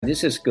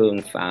This is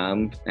Cuong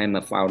Pham. I'm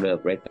a founder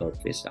of Red Belt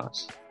Fish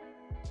Sauce.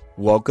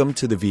 Welcome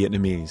to The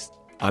Vietnamese.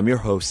 I'm your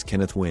host,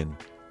 Kenneth Nguyen.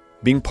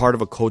 Being part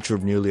of a culture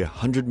of nearly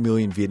 100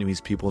 million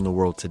Vietnamese people in the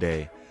world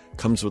today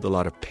comes with a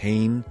lot of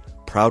pain,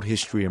 proud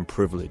history, and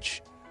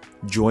privilege.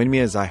 Join me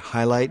as I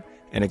highlight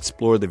and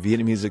explore the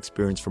Vietnamese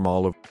experience from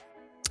all over.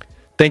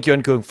 Thank you,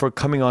 Anh Cuong, for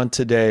coming on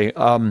today.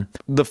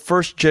 The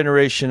first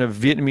generation of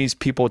Vietnamese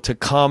people to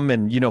come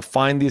and,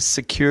 find this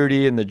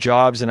security and the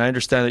jobs. And I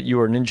understand that you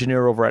were an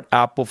engineer over at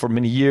Apple for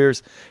many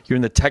years. You're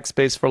in the tech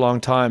space for a long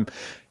time.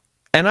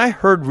 And I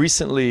heard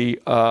recently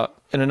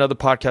in another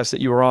podcast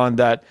that you were on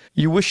that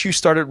you wish you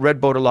started Red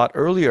Boat a lot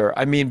earlier.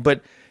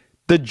 But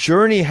the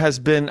journey has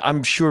been,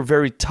 I'm sure,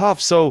 very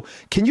tough. So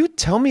can you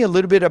tell me a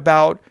little bit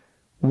about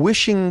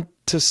wishing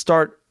to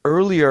start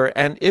earlier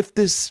and if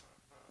this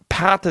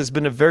path has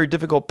been a very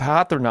difficult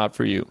path or not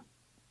for you?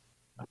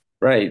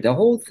 Right. The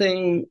whole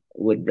thing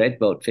with Red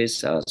Boat Fish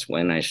Sauce,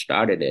 when I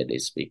started it,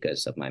 is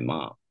because of my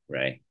mom,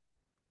 right?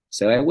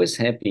 So I was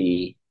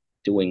happy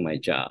doing my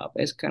job.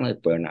 It's kind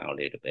of burned out a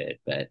little bit,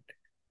 but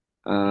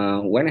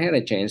when I had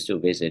a chance to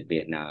visit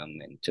Vietnam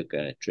and took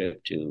a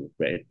trip to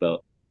Phu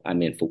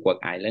Quoc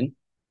Island,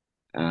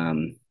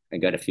 I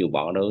got a few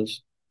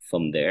bottles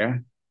from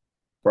there,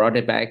 brought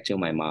it back to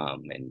my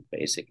mom, and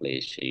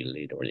basically she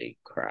literally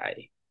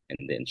cried.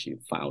 And then she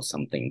found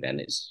something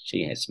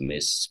she has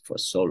missed for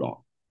so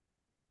long.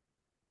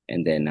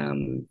 And then,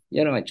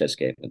 I just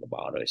gave her the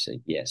bottle. I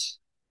said, yes.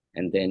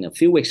 And then a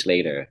few weeks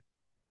later,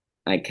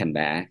 I come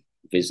back,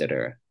 visit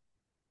her,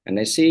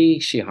 and I see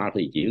she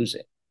hardly use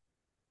it.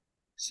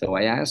 So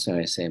I asked her,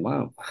 I say,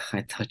 Mom,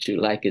 I thought you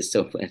like it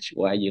so much.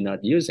 Why are you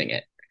not using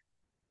it?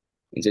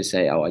 And she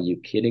say, oh, are you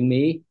kidding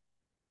me?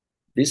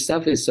 This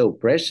stuff is so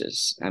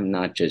precious. I'm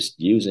not just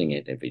using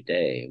it every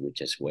day. We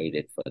just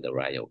waited for the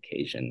right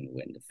occasion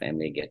when the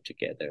family get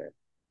together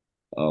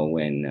or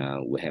when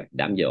we have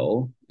dam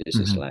yo. This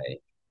is Mm-hmm.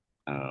 like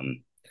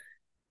um,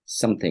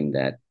 something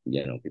that,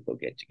 people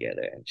get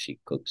together and she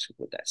cooks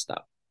with that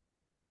stuff.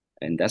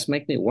 And that's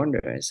make me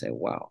wonder. I say,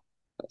 wow,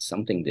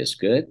 something this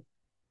good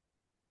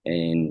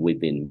and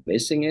we've been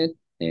missing it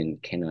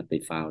and cannot be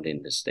found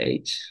in the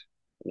States.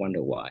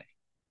 Wonder why.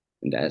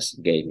 And that's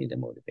gave me the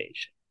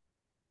motivation.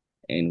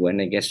 And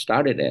when I get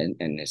started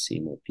and I see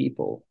more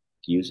people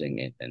using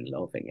it and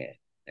loving it,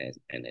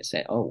 and I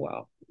say, oh,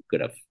 wow, we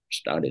could have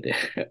started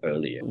it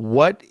earlier.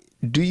 What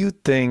do you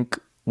think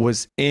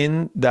was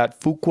in that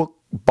Phu Quoc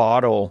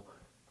bottle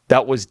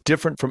that was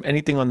different from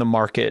anything on the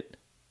market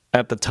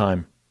at the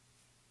time?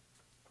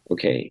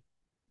 Okay,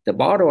 the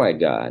bottle I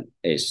got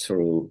is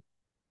through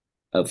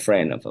a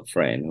friend of a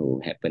friend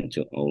who happened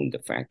to own the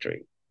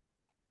factory.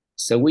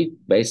 So we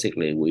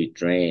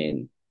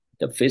drain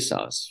the fish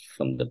sauce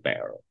from the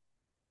barrel.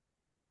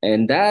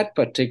 And that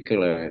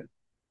particular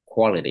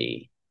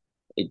quality,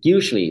 it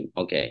usually,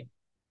 okay,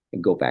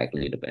 go back a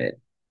little bit.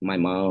 My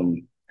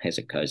mom has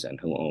a cousin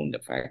who owned the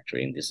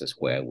factory, and this is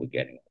where we're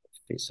getting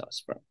fish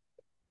sauce from.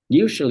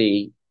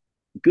 Usually,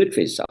 good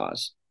fish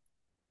sauce,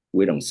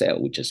 we don't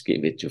sell, we just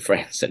give it to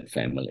friends and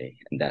family.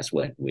 And that's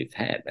what we've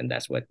had, and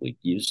that's what we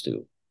used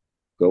to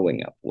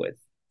growing up with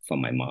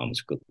from my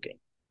mom's cooking,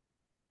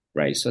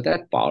 right? So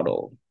that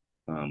bottle,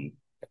 um,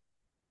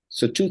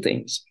 so two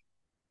things.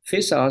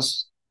 Fish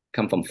sauce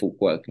come from Phu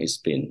Quoc. It's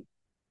been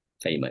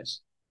famous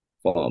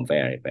for a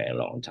very, very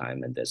long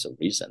time, and there's a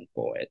reason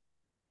for it.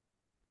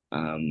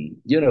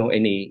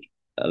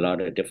 A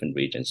lot of different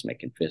regions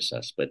making fish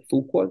sauce, but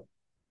Phu Quoc,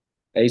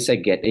 as I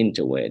get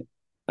into it,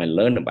 I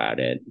learn about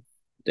it.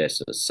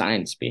 There's a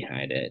science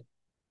behind it.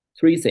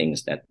 Three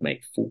things that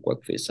make Phu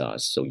Quoc fish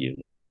sauce so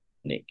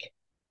unique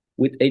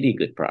with 80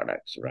 good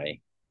products,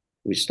 right?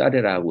 We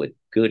started out with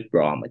good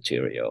raw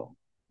material.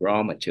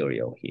 Raw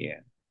material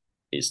here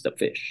is the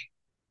fish,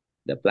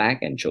 the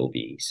black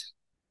anchovies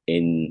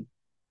in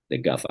the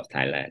Gulf of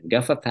Thailand.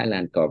 Gulf of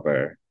Thailand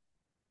cover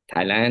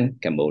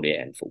Thailand,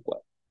 Cambodia, and Phu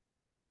Quoc.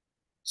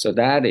 So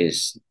that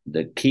is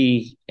the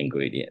key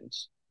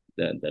ingredients,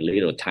 the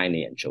little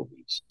tiny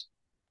anchovies.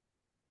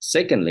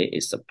 Secondly,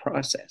 is the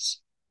process.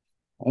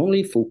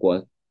 Only Phu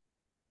Quoc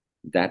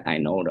that I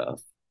know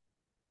of,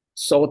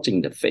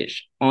 salting the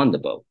fish on the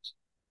boat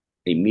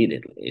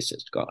immediately is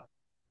just gone.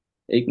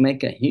 It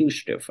make a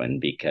huge difference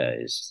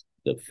because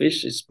the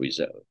fish is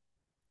preserved.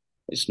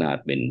 It's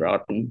not been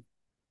rotten,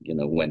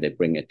 when they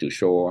bring it to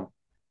shore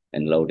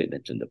and load it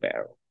into the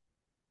barrel.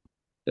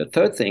 The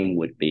third thing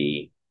would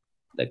be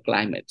the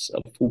climates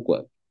of Phu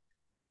Quoc,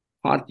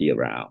 hot year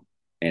round,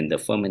 and the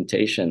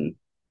fermentation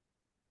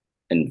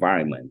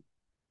environment,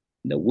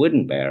 the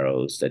wooden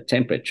barrels, the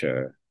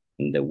temperature,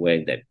 and the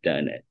way they've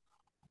done it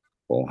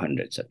for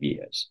hundreds of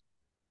years.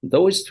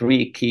 Those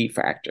three key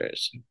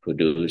factors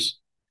produce,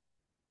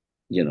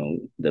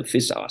 the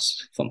fish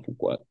sauce from Phu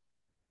Quoc.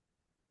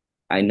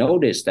 I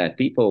noticed that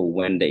people,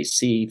 when they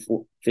see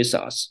fish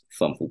sauce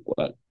from Phu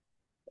Quoc,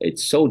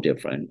 it's so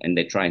different, and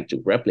they're trying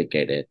to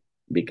replicate it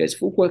because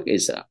Phu Quoc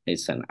is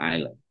an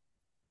island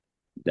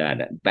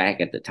that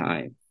back at the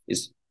time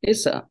is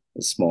a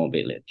small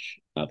village,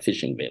 a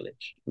fishing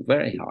village,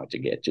 very hard to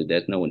get to.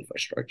 There's no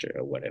infrastructure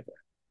or whatever.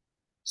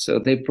 So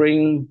they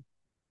bring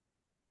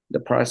the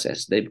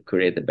process, they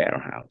create the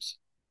barrel house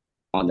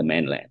on the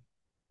mainland,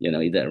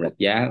 either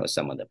Rapia or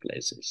some other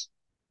places.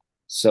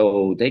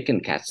 So they can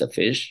catch the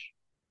fish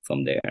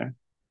from there.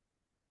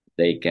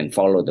 They can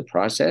follow the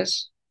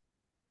process,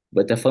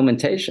 but the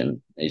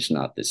fermentation is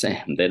not the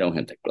same. They don't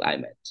have the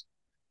climate.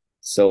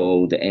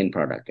 So the end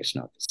product is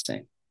not the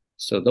same.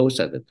 So those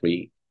are the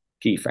three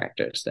key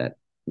factors that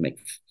make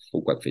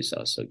Phu Quoc fish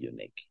sauce so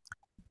unique.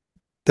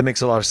 That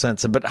makes a lot of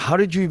sense. But how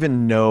did you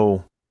even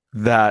know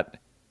that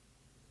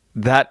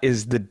that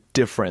is the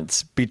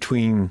difference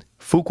between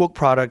Phu Quoc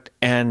product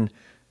and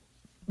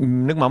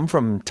nước mắm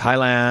from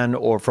Thailand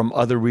or from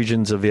other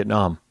regions of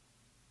Vietnam?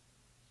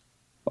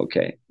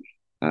 Okay.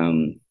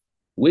 Um,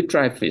 we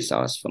try fish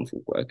sauce from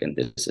Phu Quoc, and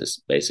this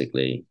is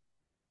basically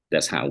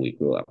that's how we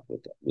grew up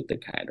with the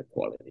kind of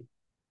quality.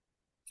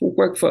 Phu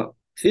Quoc for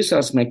fish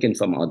sauce making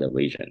from other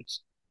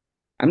regions.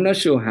 I'm not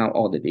sure how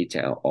all the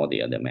detail, all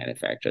the other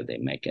manufacturer they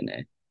making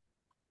it,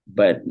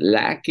 but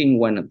lacking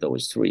one of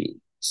those three.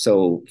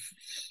 So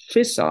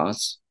fish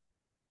sauce,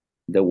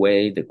 the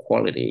way the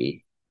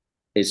quality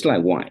is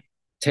like wine,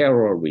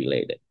 terroir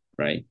related,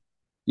 right?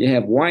 You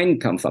have wine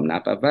come from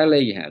Napa Valley,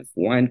 you have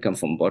wine come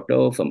from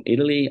Bordeaux, from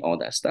Italy, all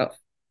that stuff,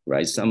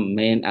 right? Some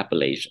main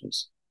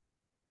appellations.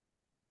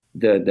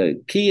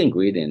 The key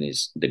ingredient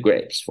is the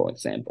grapes, for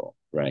example,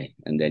 right?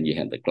 And then you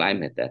have the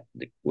climate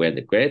where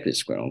the grape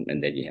is grown,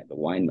 and then you have the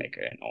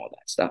winemaker and all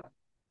that stuff.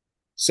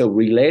 So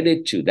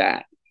related to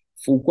that,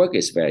 Phu Quoc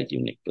is very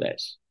unique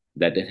place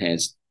that it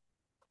has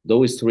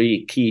those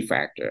three key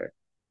factors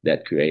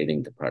that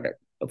creating the product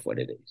of what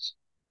it is.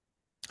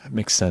 That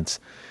makes sense.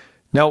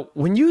 Now,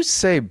 when you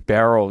say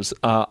barrels,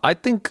 I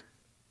think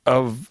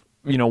of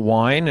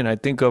wine, and I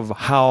think of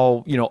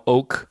how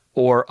oak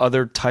or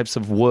other types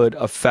of wood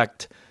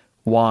affect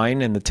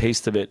wine and the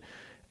taste of it.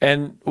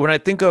 And when I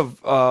think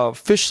of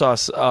fish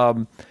sauce,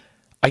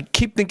 I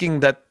keep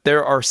thinking that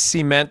there are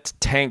cement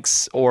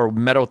tanks or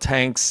metal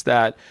tanks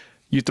that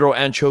you throw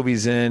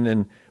anchovies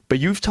in, but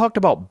you've talked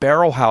about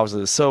barrel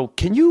houses. So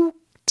can you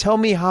tell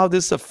me how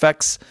this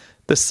affects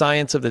the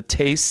science of the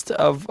taste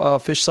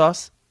of fish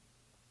sauce?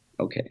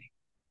 Okay.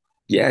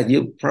 Yeah,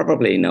 you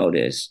probably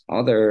notice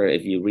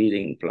if you're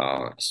reading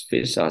blogs,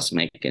 fish sauce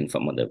making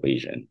from other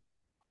region,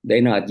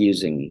 they're not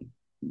using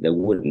the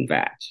wooden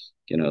vats,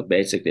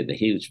 basically the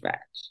huge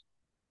vats.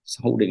 It's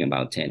holding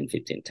about 10,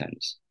 15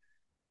 tons.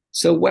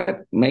 So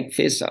what makes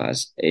fish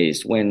sauce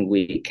is when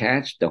we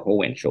catch the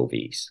whole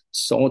anchovies,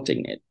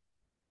 salting it.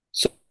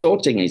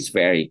 Salting is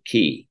very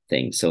key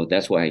thing. So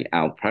that's why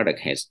our product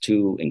has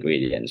two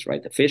ingredients,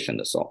 right? The fish and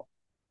the salt.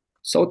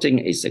 Salting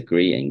is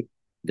agreeing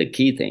the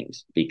key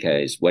things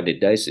because what it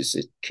does is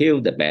it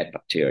kills the bad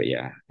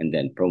bacteria and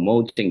then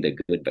promoting the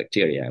good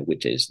bacteria,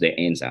 which is the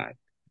enzyme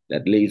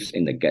that lives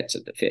in the guts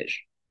of the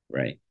fish,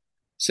 right?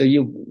 So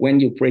when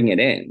you bring it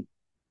in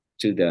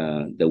to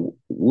the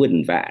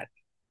wooden vat,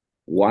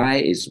 why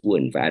is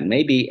wooden vat?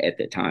 Maybe at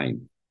the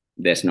time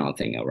there's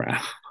nothing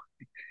around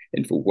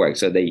in Phu Quoc,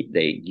 so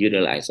they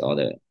utilize all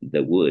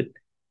the wood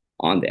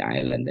on the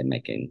island and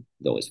making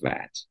those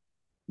vats.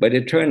 But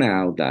it turned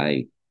out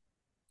that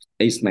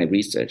it's my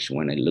research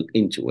when I look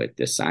into it,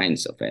 the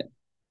science of it.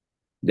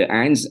 The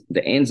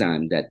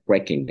enzyme that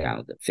breaking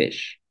down the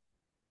fish,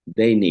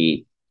 they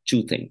need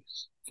two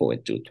things for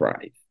it to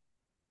thrive.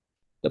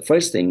 The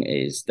first thing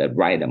is the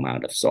right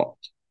amount of salt.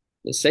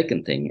 The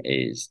second thing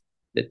is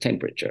the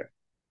temperature,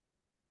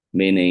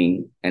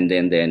 meaning, and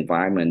then the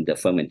environment, the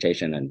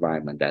fermentation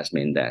environment, that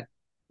means that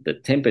the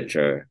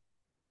temperature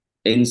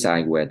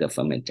inside where the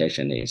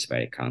fermentation is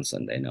very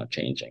constant, they're not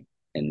changing.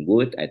 And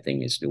wood, I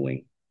think, is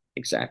doing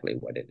exactly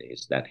what it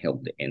is. That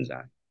helped the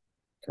enzyme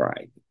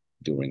thrive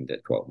during the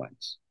 12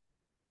 months.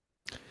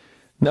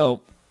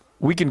 No,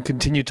 we can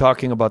continue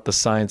talking about the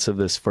science of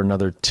this for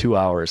another 2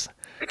 hours.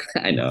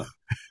 I know.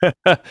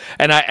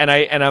 and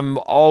I'm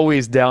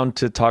always down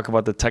to talk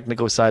about the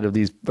technical side of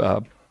these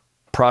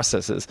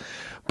processes.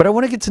 But I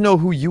want to get to know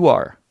who you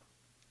are.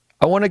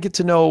 I want to get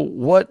to know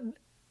what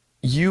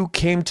you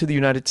came to the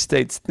United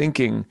States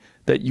thinking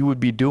that you would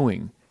be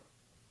doing,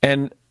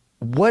 and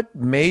what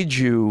made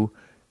you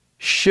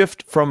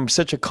shift from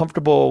such a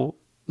comfortable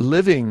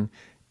living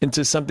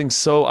into something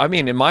so, I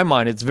mean, in my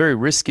mind, it's very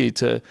risky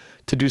to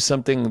do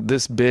something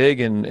this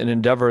big and an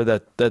endeavor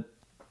that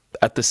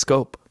at the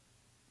scope.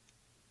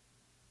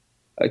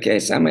 Okay,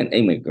 so I'm an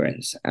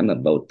immigrant. I'm a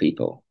boat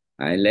people.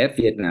 I left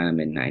Vietnam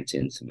in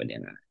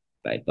 1979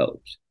 by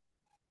boat.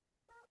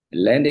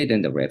 Landed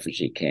in the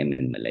refugee camp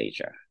in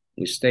Malaysia.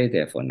 We stayed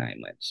there for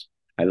 9 months.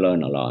 I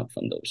learned a lot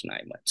from those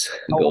 9 months.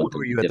 How Go old through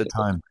were you at the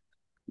difficult. time?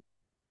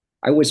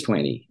 I was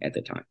 20 at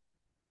the time.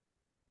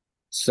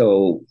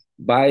 So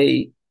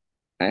I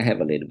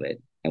have a little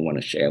bit I want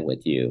to share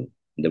with you.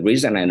 The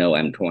reason I know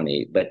I'm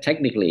 20, but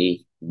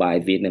technically by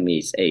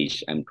Vietnamese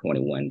age, I'm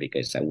 21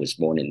 because I was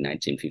born in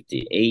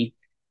 1958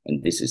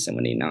 and this is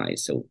 79.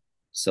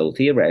 So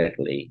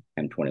theoretically,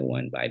 I'm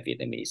 21 by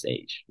Vietnamese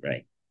age,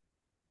 right?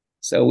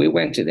 So we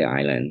went to the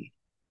island.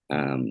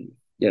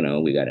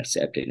 We got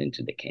accepted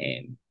into the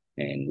camp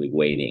and we're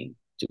waiting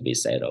to be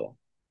settled.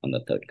 on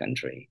the third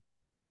country.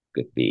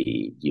 Could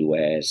be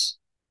US,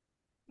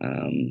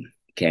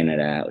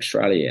 Canada,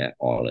 Australia,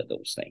 all of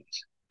those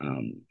things.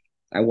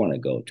 I want to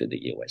go to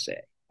the USA,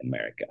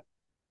 America.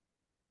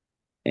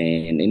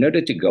 And in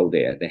order to go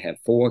there, they have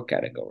four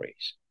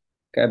categories.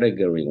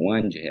 Category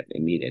one, you have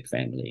immediate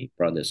family,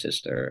 brother,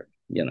 sister,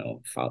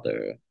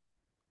 father.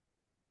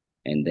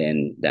 And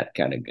then that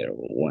category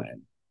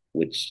one,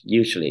 which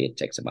usually it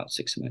takes about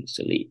 6 months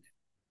to leave.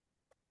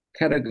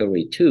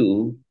 Category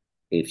two,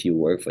 if you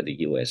work for the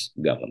US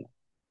government.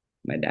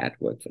 My dad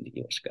worked for the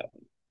US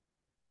government.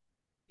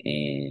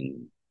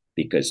 And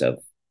because of,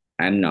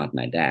 I'm not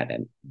my dad,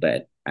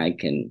 but I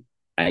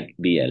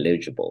be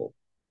eligible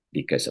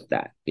because of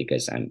that,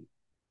 because I'm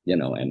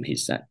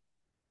his son.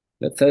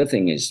 The third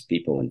thing is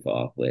people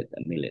involved with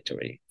the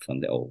military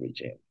from the old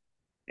regime.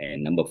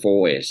 And number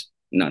four is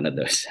none of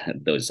those,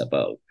 those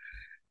above.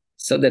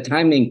 So the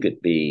timing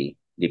could be,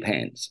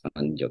 depends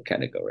on your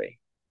category.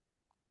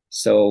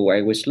 So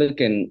I was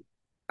looking,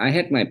 I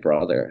had my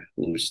brother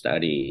who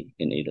studied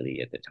in Italy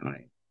at the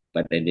time,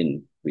 but I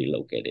didn't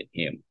relocate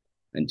him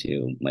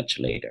until much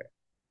later.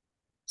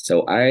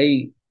 So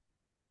I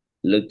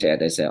looked at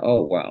it and said,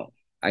 oh, wow,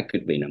 I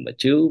could be number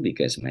two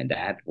because my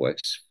dad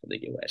works for the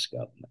US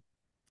government.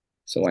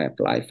 So I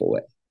applied for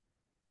it.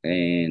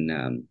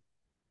 And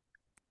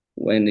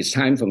when it's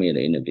time for me to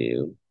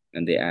interview,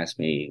 and they asked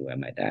me where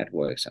my dad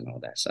works and all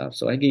that stuff.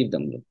 So I gave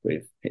them the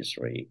brief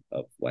history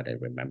of what I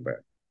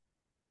remember.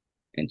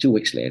 And 2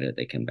 weeks later,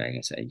 they came back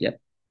and said, yep,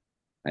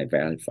 I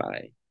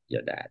verify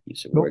your dad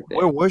used to work there.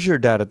 Where was your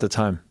dad at the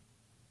time?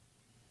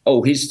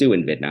 Oh, he's still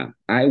in Vietnam.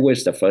 I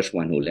was the first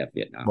one who left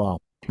Vietnam. Wow.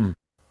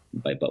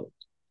 By boat.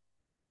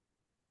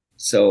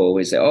 So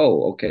we said,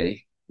 oh,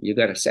 okay, you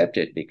got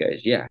accepted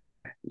because, yeah,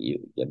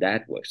 your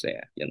dad works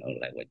there,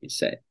 like what you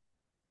said.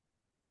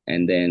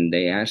 And then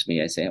they asked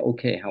me, I said,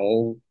 okay, how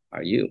old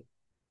are you?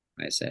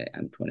 I said,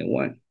 I'm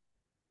 21.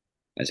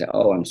 I said,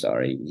 oh, I'm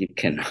sorry, you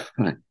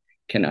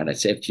cannot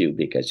accept you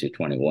because you're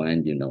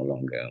 21, you're no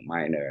longer a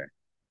minor.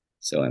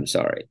 So I'm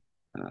sorry.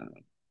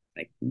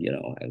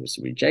 I was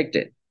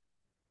rejected.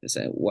 I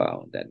said,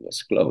 wow, that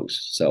was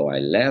close. So I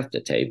left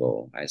the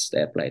table. I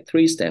stepped like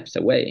 3 steps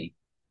away.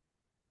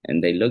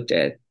 And they looked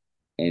at,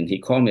 and he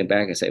called me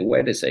back and said,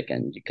 wait a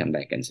second, you come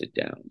back and sit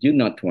down. You're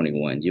not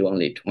 21, you're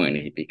only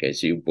 20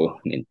 because you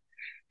born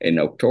in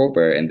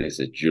October and this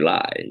is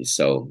July.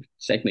 So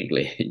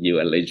technically you're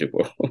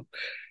eligible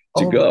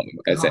to go.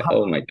 I said,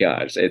 oh my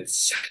gosh,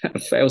 it's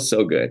felt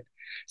so good.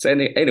 So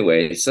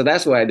anyway, so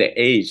that's why the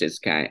age is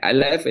I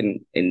left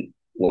in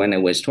when I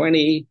was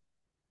 20,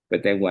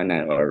 but then when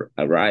I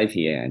arrived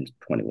here, I'm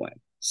 21.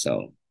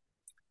 So,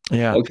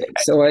 yeah. Okay.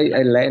 So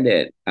I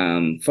landed.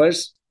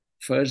 First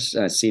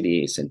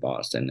city is in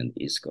Boston on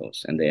the East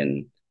Coast. And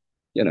then,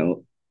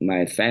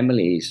 my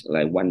family's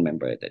like one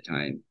member at the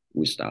time,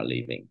 we start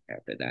leaving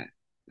after that.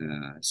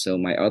 So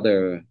my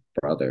other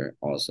brother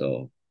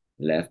also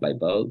left by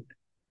boat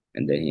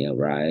and then he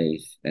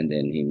arrived and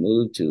then he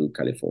moved to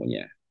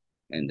California.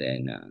 And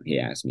then he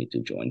asked me to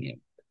join him.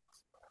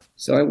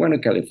 So I went to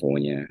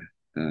California,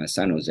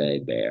 San Jose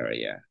Bay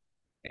Area,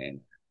 and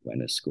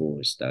went to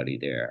school,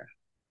 studied there,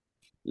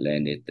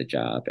 landed the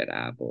job at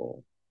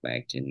Apple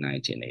back in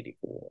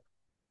 1984.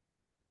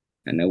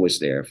 And I was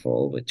there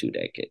for over 2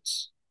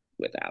 decades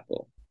with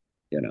Apple,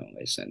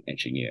 as an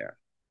engineer,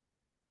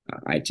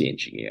 IT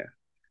engineer.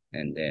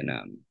 And then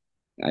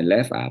I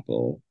left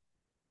Apple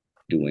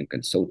doing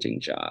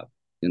consulting job,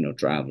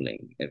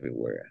 traveling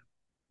everywhere.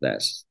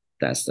 That's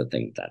the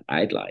thing that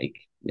I like,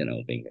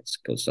 being a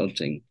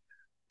consulting,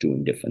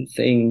 doing different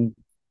things,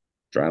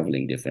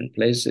 traveling different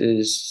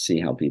places, see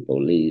how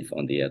people live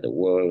on the other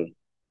world,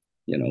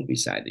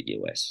 beside the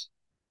US.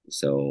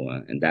 So,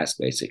 and that's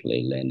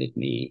basically landed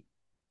me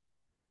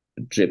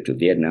a trip to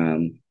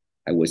Vietnam.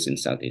 I was in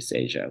Southeast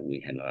Asia.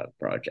 We had a lot of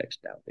projects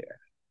down there,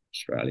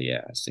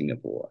 Australia,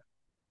 Singapore.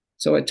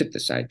 So I took the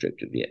side trip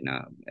to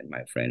Vietnam, and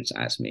my friends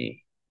asked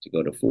me to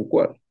go to Phu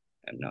Quoc.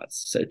 I'm not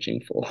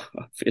searching for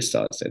fish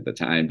sauce at the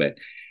time,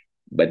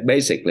 but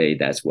basically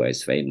that's where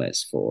it's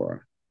famous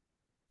for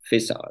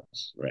fish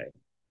sauce, right?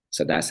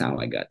 So that's how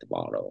I got the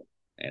bottle,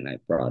 and I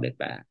brought it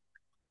back.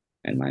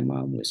 And my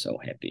mom was so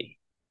happy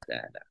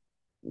that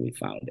we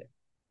found it.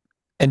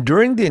 And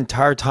during the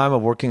entire time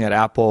of working at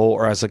Apple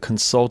or as a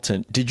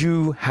consultant, did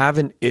you have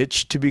an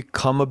itch to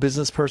become a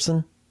business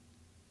person?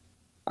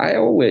 I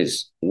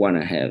always want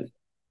to have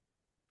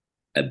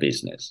a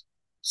business.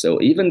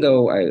 So even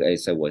though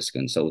as I was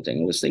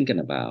consulting, I was thinking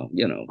about,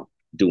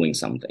 doing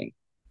something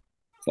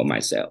for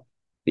myself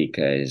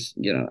because,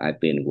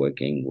 I've been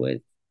working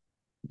with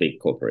big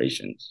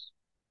corporations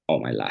all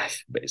my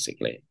life,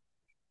 basically.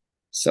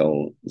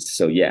 So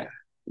yeah,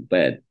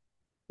 but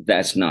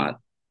that's not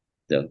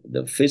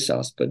the fish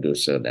sauce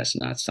producer. That's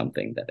not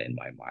something that in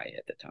my mind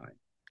at the time.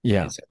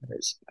 Yeah.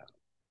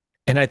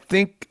 And I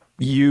think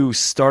you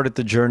started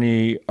the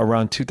journey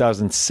around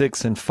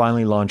 2006 and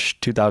finally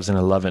launched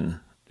 2011.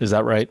 Is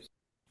that right?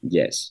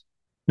 Yes.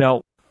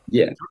 Now,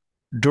 yeah.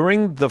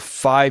 During the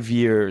 5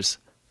 years,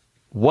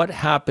 what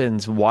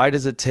happens? Why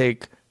does it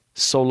take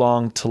so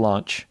long to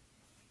launch?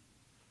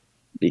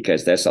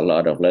 Because there's a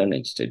lot of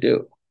learnings to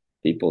do.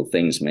 People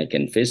think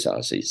making fish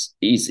sauce is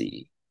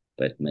easy,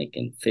 but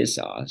making fish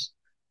sauce,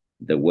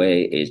 the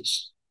way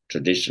it's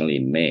traditionally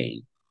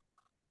made,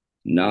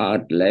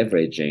 not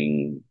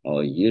leveraging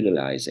or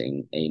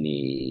utilizing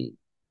any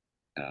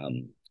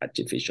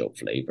artificial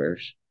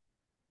flavors,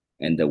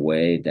 and the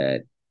way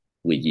that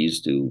we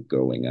used to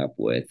growing up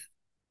with,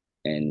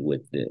 and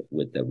with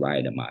the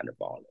right amount of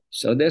olive.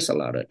 So there's a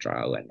lot of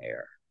trial and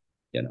error,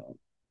 you know.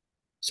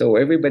 So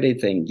everybody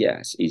think,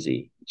 yes,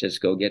 easy.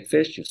 Just go get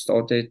fish, you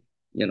salt it,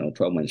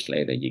 12 months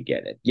later you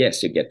get it.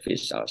 Yes, you get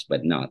fish sauce,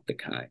 but not the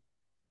kind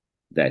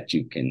that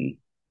you can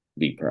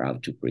be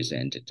proud to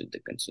present it to the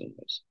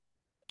consumers.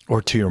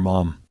 Or to your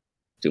mom?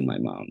 To my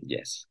mom,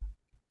 yes.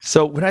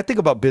 So when I think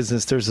about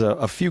business, there's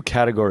a few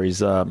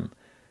categories.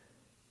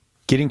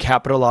 Getting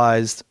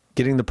capitalized,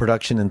 getting the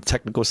production and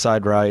technical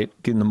side right,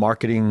 getting the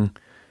marketing,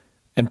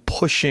 and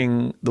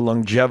pushing the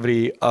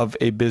longevity of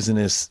a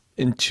business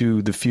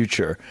into the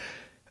future.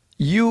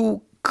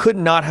 You could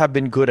not have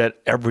been good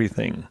at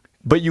everything,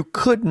 but you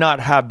could not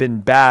have been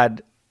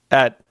bad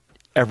at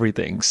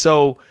everything.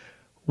 So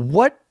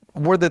what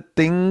were the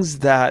things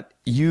that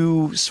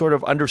you sort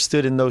of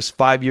understood in those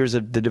 5 years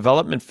of the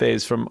development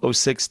phase from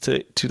 '06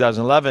 to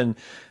 2011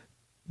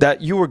 that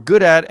you were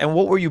good at, and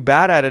what were you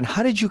bad at? And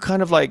how did you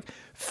kind of like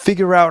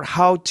figure out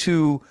how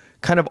to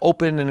kind of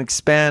open and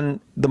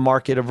expand the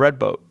market of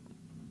Redboat?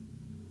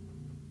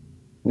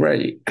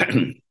 Right.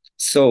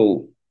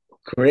 So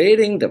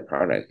creating the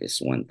product is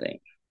one thing,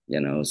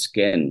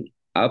 again,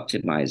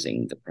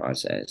 optimizing the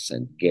process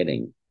and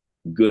getting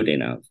good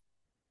enough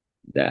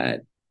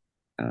that,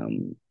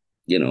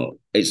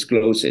 it's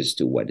closest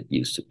to what it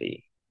used to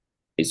be.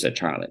 It's a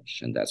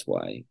challenge. And that's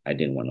why I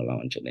didn't want to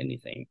launch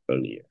anything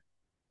earlier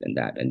than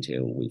that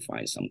until we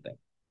find something.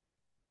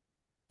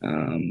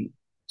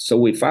 So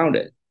we found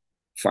it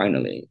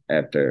finally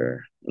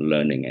after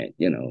learning it,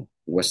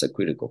 what's the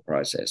critical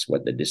process,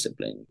 what the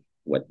discipline,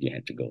 what you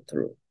had to go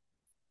through.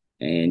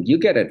 And you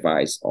get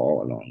advice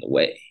all along the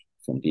way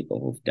from people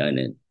who've done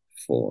it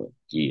for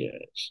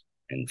years,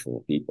 and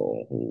for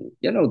people who,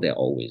 they're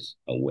always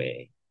a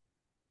way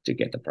to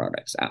get the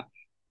products out.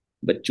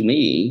 But to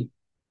me,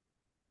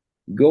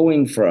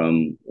 going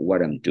from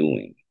what I'm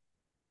doing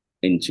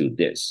into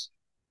this,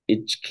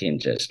 it can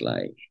just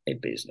like a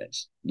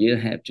business. You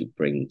have to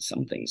bring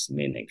something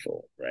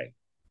meaningful, right?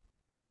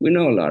 We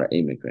know a lot of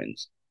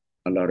immigrants,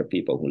 a lot of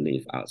people who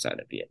live outside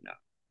of Vietnam,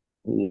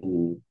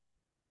 who,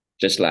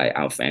 just like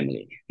our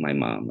family, my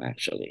mom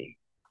actually,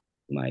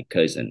 my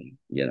cousin,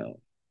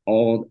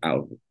 all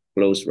our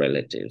close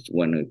relatives,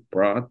 when we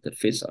brought the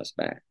fish sauce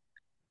back,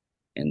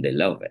 and they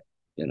love it.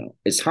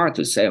 It's hard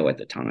to sell at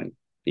the time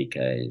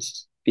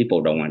because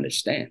people don't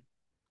understand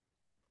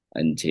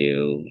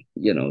until,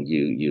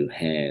 you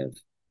have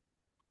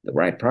the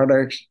right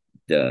products,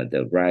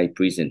 the right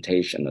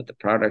presentation of the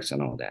products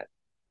and all that.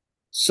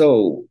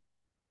 So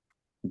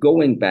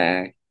going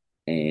back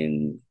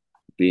and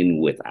being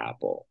with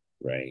Apple,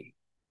 right?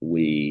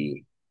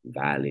 We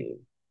value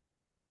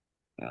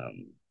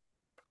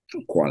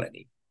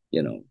quality,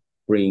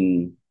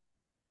 bring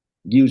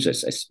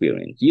users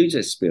experience. User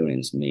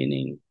experience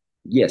meaning,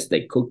 yes,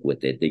 they cook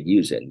with it, they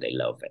use it, and they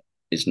love it.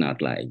 It's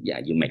not like, yeah,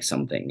 you make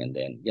something and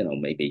then,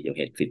 maybe you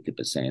hit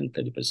 50%,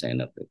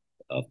 30%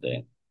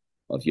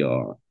 of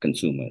your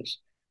consumers.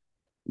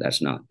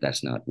 That's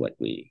not what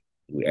we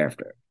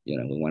after. We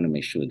want to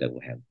make sure that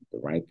we have the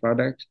right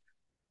product,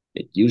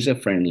 it's user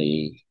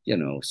friendly,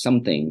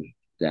 something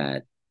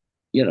that,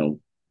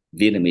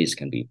 Vietnamese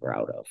can be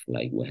proud of.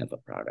 Like we have a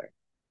product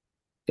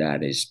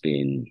that has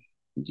been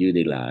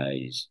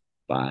utilized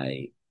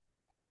by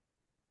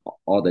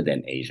other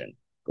than Asian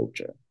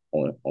culture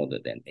or other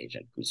than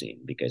Asian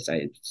cuisine, because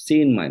I've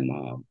seen my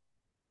mom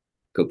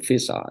cook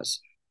fish sauce.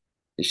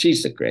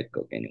 She's a great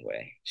cook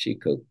anyway. She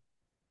cook,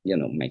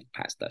 make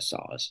pasta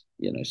sauce.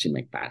 She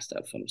make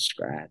pasta from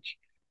scratch.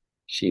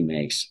 She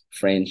makes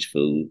French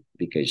food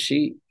because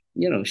she's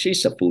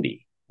a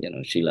foodie.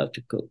 She loves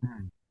to cook.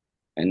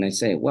 And I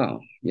say, well,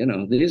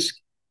 this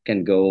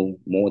can go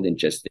more than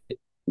just,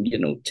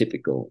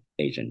 typical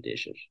Asian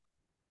dishes.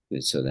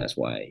 So that's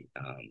why,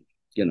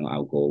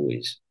 our goal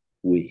is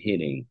we're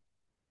hitting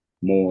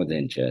more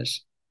than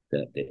just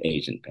the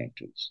Asian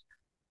pantries.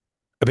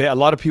 I mean, a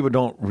lot of people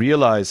don't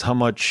realize how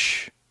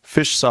much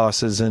fish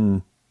sauce is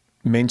in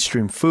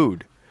mainstream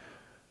food.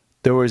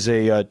 There was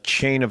a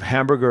chain of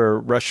hamburger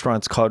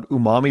restaurants called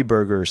Umami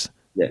Burgers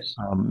Yes.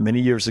 many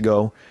years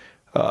ago.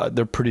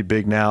 They're pretty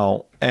big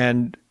now.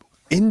 And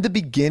in the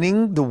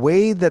beginning, the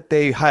way that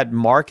they had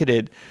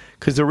marketed,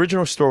 because the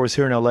original store was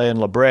here in LA in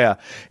La Brea,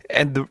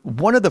 and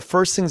one of the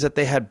first things that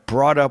they had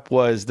brought up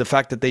was the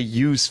fact that they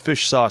use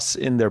fish sauce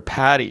in their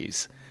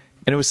patties.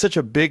 And it was such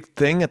a big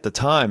thing at the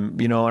time,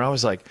 and I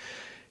was like,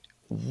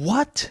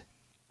 what?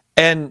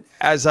 And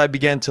as I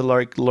began to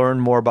learn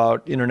more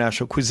about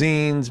international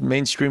cuisines,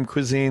 mainstream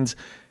cuisines,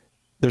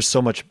 there's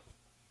so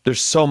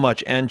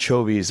much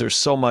anchovies, there's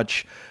so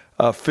much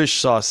fish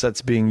sauce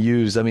that's being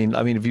used. I mean,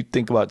 if you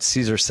think about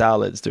Caesar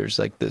salads, there's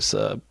like this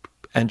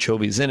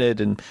anchovies in it.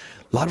 And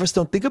a lot of us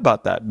don't think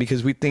about that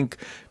because we think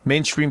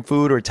mainstream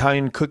food or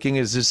Italian cooking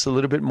is just a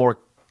little bit more.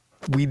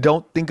 We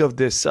don't think of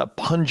this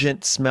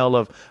pungent smell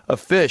of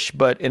fish,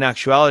 but in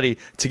actuality,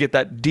 to get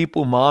that deep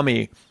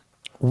umami,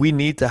 we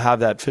need to have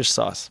that fish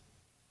sauce.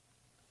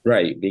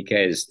 Right,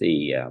 because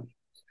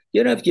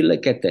if you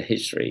look at the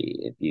history,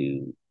 if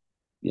you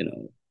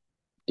know,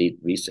 did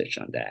research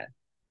on that,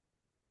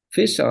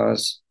 fish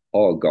sauce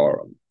or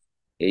garum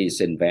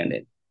is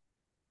invented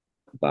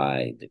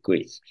by the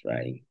Greeks,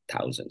 right?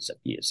 Thousands of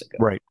years ago.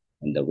 Right.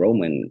 And the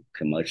Roman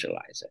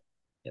commercialize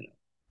it,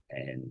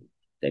 and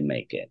they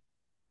make it.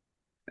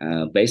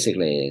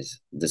 Basically, it's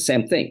the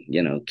same thing.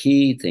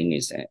 Key thing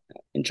is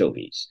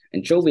anchovies.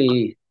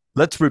 Anchovy,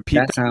 Let's repeat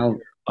that's that how, on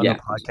the yeah,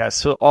 podcast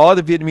so all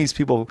the Vietnamese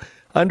people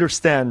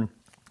understand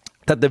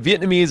that the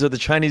Vietnamese or the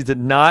Chinese did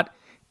not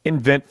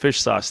invent fish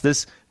sauce.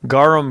 This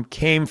garum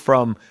came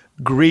from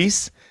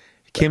Greece,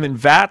 came in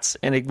vats,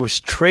 and it was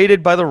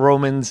traded by the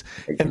Romans.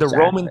 And the exactly.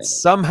 Romans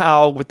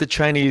somehow, with the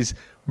Chinese,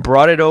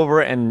 brought it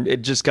over, and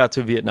it just got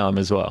to Vietnam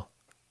as well.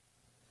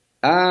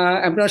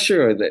 I'm not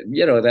sure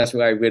that, that's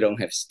why we don't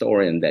have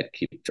historian that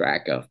keep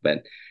track of,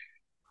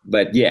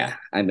 but yeah,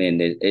 I mean,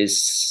 it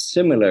is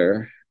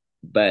similar,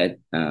 but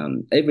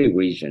every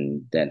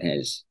region that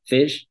has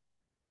fish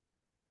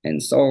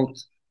and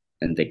salt,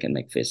 and they can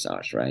make fish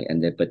sauce, right?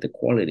 But the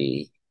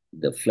quality,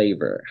 the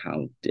flavor,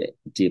 how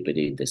deep it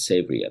is, the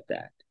savory of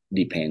that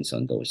depends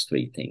on those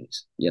three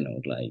things.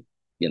 Like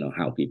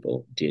how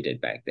people did it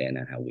back then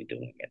and how we're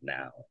doing it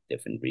now.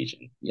 Different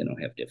region,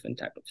 have different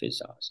type of fish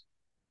sauce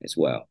as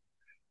well.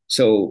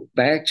 So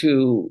back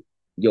to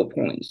your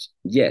points,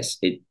 yes,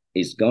 it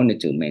is going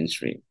into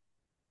mainstream.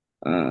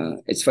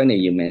 It's funny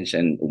you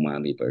mentioned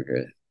Umami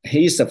Burger.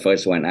 He's the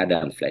first one,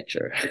 Adam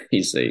Fletcher.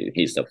 He's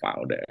the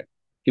founder.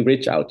 He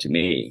reached out to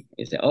me.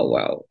 He said, "Oh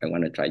wow, I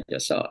want to try your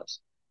sauce."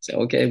 I said,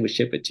 "Okay, we'll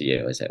ship it to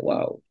you." I said,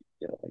 "Wow,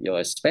 you're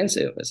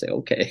expensive." I said,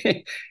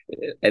 "Okay,"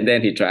 and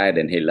then he tried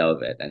and he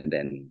loved it, and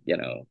then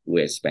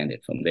we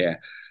expanded from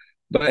there.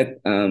 But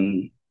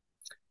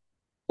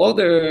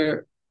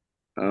other,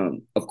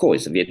 of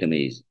course,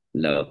 Vietnamese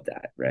love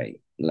that, right?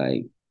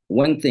 Like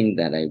one thing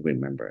that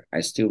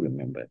I still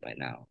remember by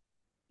now,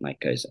 my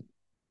cousin,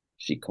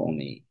 she called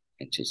me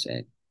and she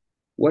said,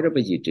 "Whatever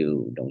you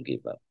do, don't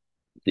give up.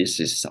 This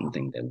is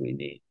something that we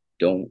need.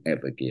 Don't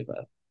ever give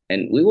up."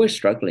 And we were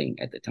struggling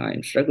at the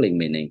time, struggling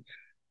meaning,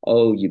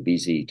 oh, you're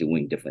busy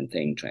doing different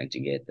things, trying to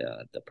get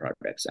the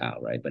products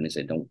out, right? But I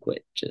said, don't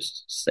quit,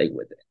 just stay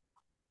with it.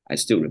 I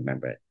still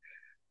remember it.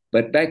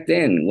 But back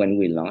then, when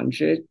we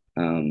launched it,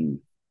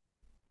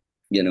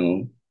 you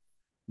know,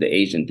 the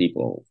Asian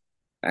people,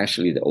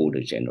 actually the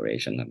older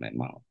generation of my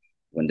mom,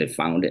 when they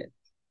found it,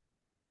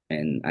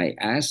 and I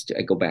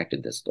go back to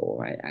the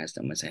store, I asked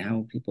them, I say,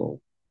 how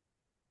people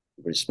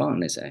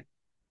respond? They say,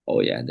 oh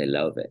yeah, they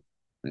love it.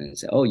 And I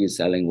say, oh, you're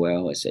selling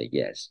well? I say,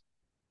 yes.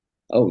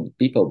 Oh,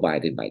 people buy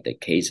it by the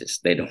cases.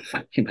 They don't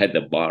buy it by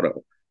the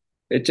bottle.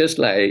 It's just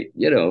like,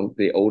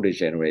 the older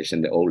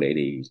generation, the old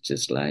ladies,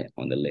 just like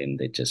on the limb,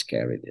 they just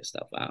carry this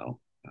stuff out.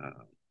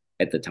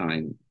 At the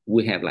time,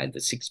 we have like the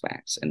six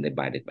packs and they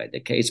buy it by the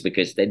case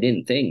because they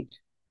didn't think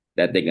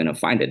that they're going to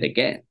find it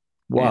again.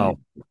 Wow.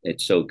 And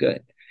it's so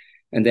good.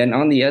 And then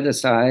on the other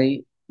side,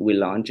 we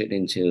launch it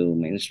into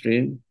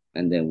mainstream.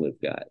 And then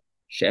we've got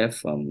chef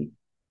from,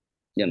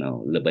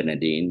 Le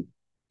Bernardin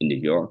in New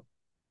York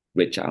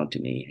reach out to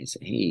me and say,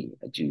 hey,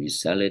 do you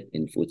sell it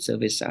in food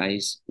service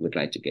size? We'd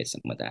like to get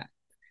some of that.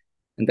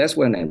 And that's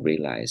when I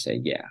realized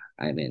that, yeah,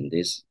 I mean,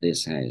 this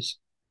has,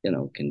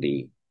 can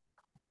be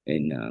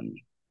in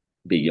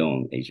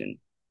beyond Asian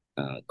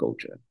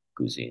culture,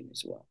 cuisine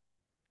as well.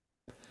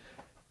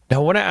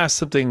 Now, I want to ask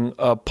something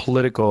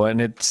political,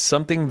 and it's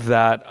something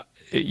that,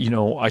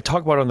 I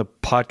talk about on the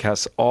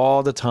podcast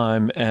all the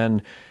time.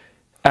 And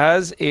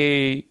as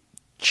a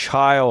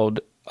child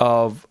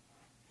of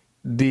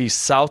the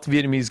South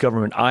Vietnamese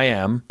government,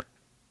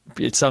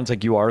 it sounds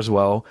like you are as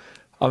well.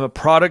 I'm a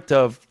product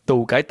of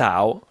Tù Cái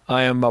Tảo.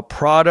 I am a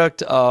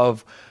product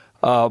of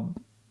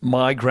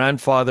my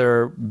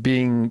grandfather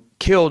being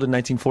killed in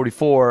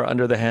 1944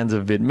 under the hands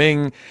of Viet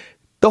Minh.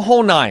 The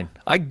whole nine.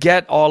 I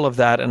get all of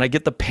that, and I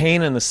get the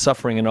pain and the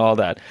suffering and all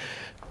that.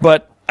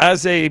 But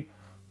as a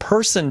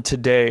person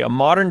today, a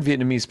modern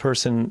Vietnamese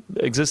person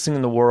existing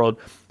in the world,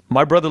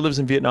 my brother lives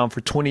in Vietnam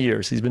for 20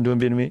 years. He's been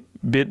doing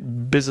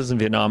business in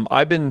Vietnam.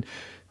 I've been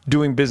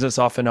doing business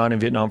off and on in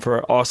Vietnam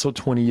for also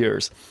 20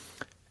 years.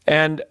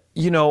 And,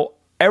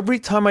 every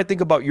time I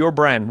think about your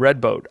brand,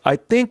 Redboat, I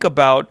think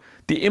about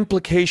the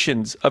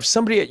implications of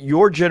somebody at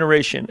your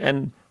generation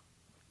and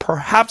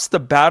perhaps the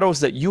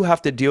battles that you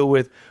have to deal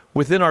with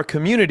within our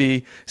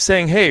community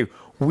saying, hey,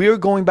 we're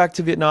going back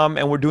to Vietnam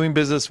and we're doing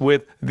business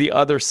with the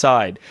other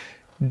side.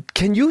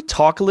 Can you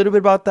talk a little bit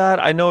about that?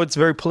 I know it's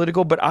very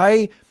political, but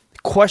I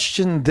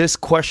question this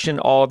question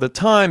all the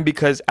time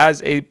because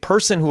as a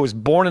person who was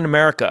born in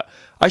America,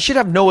 I should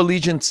have no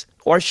allegiance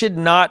or I should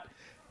not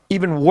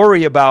even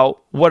worry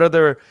about what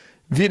other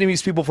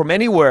Vietnamese people from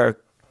anywhere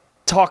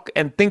talk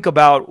and think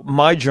about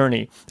my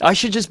journey. I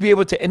should just be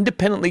able to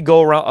independently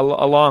go around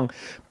along.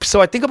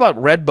 So I think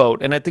about Red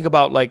Boat, and I think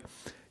about, like,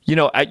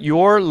 at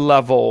your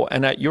level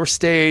and at your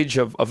stage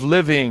of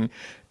living,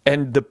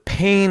 and the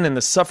pain and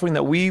the suffering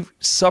that we've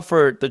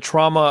suffered, the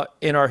trauma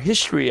in our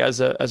history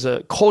as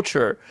a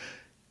culture.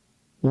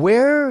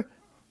 Where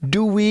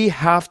do we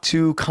have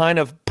to kind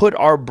of put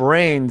our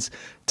brains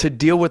to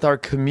deal with our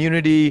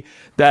community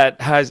that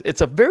has,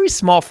 it's a very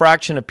small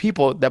fraction of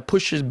people that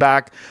pushes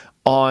back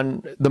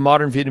on the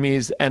modern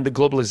Vietnamese and the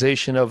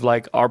globalization of,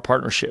 like, our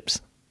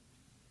partnerships?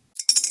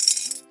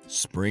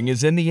 Spring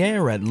is in the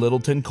air at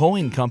Littleton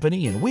Coin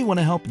Company, and we want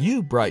to help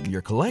you brighten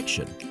your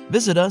collection.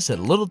 Visit us at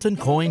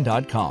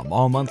littletoncoin.com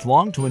all month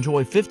long to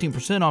enjoy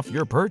 15% off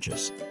your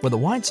purchase. With a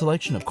wide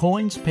selection of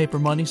coins, paper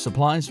money,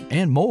 supplies,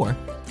 and more,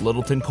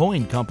 Littleton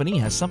Coin Company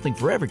has something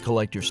for every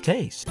collector's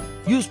taste.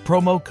 Use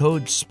promo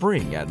code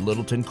SPRING at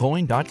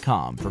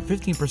littletoncoin.com for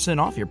 15%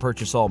 off your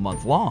purchase all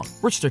month long.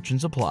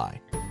 Restrictions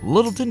apply.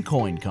 Littleton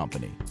Coin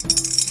Company,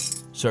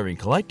 serving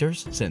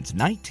collectors since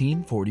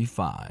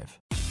 1945.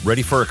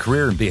 Ready for a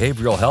career in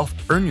behavioral health?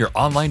 Earn your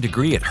online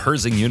degree at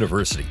Herzing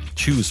University.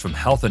 Choose from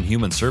health and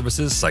human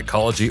services,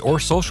 psychology,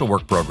 or social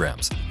work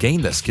programs. Gain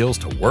the skills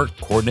to work,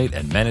 coordinate,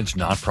 and manage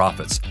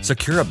nonprofits.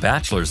 Secure a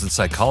bachelor's in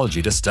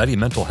psychology to study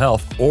mental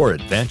health, or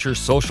advance your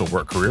social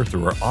work career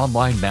through our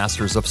online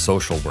Masters of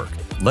Social Work.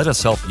 Let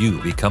us help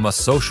you become a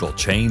social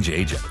change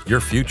agent.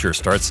 Your future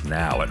starts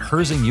now at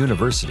Herzing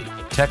University.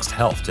 Text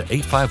HEALTH to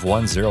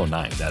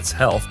 85109. That's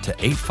HEALTH to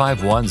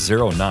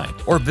 85109.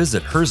 Or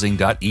visit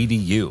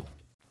herzing.edu.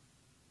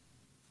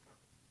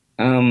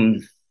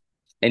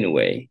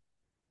 Anyway,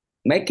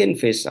 making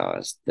fish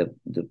sauce,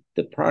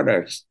 the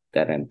products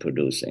that I'm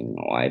producing,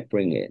 or I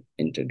bring it,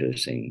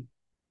 introducing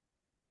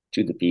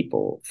to the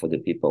people, for the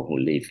people who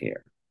live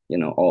here,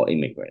 all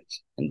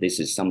immigrants. And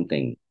this is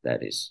something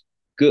that is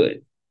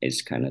good.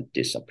 It's kind of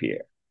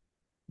disappear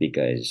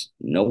because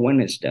no one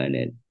has done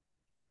it,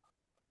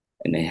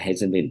 and it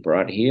hasn't been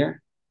brought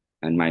here.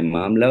 And my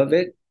mom loved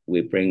it. We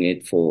bring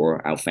it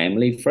for our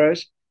family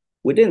first.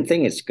 We didn't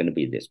think it's going to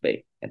be this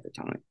big at the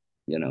time.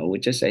 We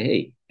just say,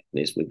 hey, at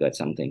least we got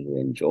something we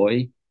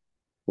enjoy.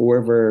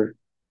 Whoever,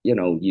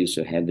 used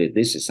to have it,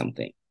 this is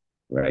something,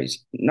 right?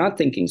 Not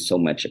thinking so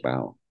much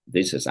about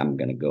I'm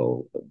going to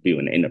go build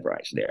an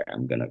enterprise there.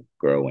 I'm going to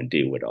grow and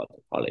deal with all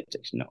the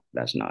politics. No,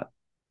 that's not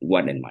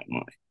what in my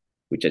mind.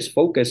 We just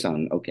focus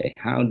on, okay,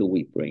 how do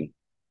we bring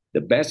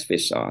the best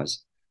fish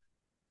sauce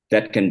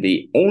that can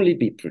only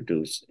be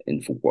produced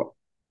in Phu Quoc,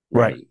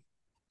 Right. right?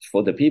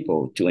 For the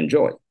people to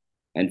enjoy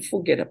and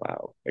forget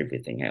about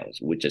everything else.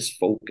 We just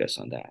focus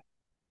on that.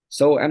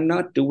 So I'm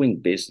not doing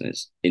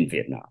business in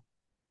Vietnam.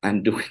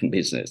 I'm doing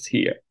business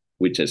here.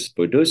 We're just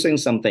producing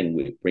something,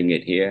 we bring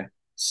it here.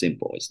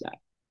 Simple as that.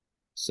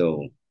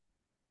 So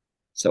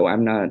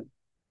I'm not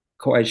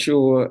quite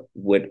sure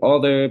with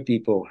other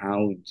people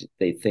how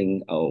they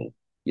think,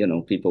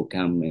 people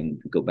come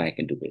and go back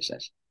into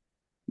business.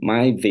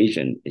 My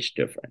vision is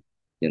different.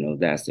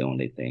 That's the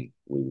only thing.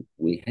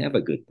 We have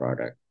a good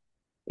product.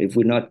 If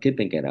we're not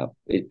keeping it up,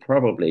 it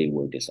probably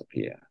will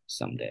disappear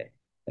someday.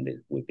 And it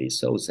would be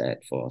so sad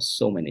for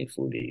so many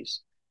foodies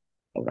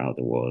around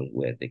the world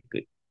where they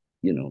could,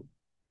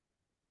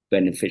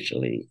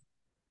 beneficially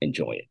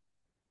enjoy it.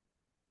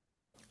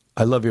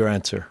 I love your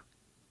answer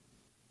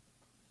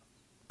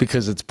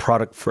because it's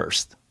product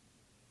first.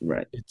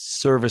 Right. It's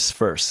service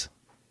first.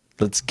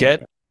 Let's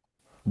get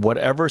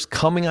whatever's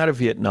coming out of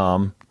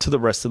Vietnam to the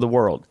rest of the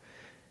world.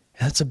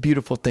 That's a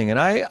beautiful thing. And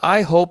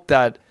I hope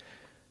that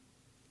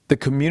the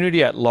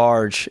community at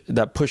large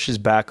that pushes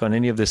back on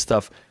any of this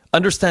stuff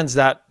understands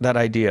that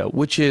idea,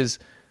 which is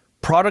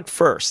product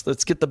first.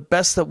 Let's get the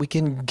best that we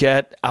can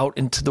get out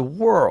into the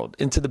world,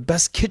 into the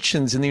best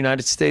kitchens in the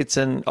United States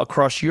and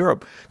across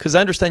Europe. Because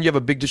I understand you have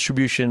a big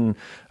distribution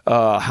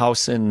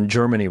house in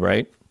Germany,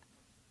 right?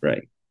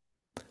 Right.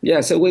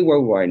 Yeah, so we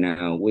worldwide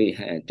now. We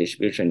had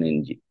distribution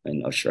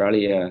in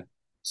Australia,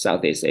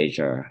 Southeast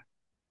Asia,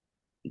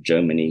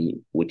 Germany,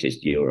 which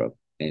is Europe,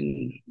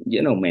 and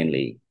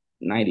mainly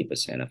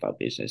 90% of our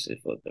business is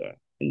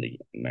in the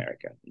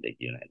America, the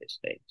United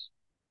States.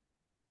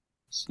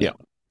 So. Yeah.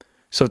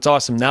 So it's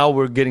awesome. Now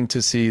we're getting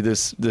to see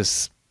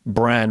this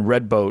brand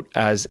Red Boat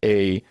as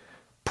a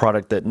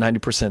product that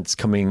 90% is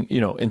coming,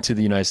 into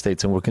the United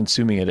States, and we're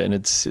consuming it. And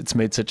it's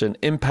made such an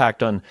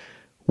impact on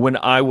when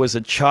I was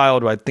a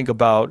child. I think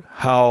about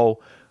how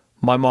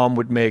my mom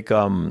would make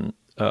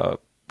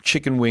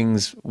chicken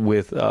wings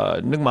with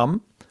nước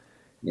mắm.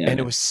 Yeah.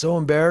 And it was so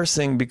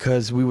embarrassing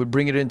because we would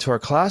bring it into our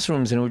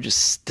classrooms and it would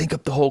just stink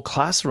up the whole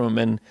classroom.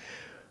 And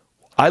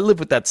I live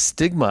with that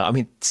stigma. I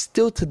mean,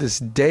 still to this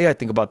day, I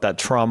think about that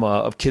trauma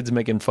of kids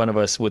making fun of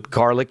us with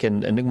garlic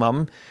and nước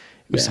mắm.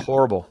 It was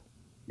horrible.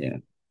 Yeah.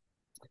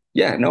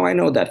 Yeah, no, I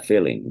know that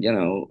feeling,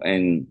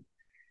 and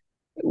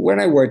when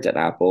I worked at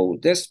Apple,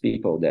 there's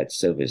people that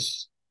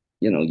service,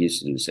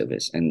 used to do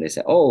service, and they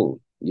say,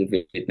 oh, you're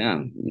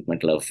Vietnam, you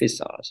might love fish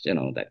sauce,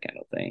 that kind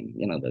of thing,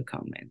 the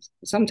comments.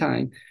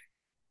 Sometimes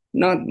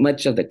not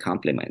much of the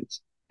compliments.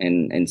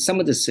 And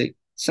some of the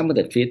some of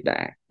the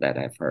feedback that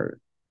I've heard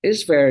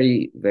is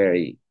very,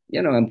 very,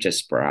 I'm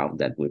just proud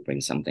that we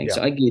bring something. Yeah.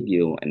 So I give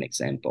you an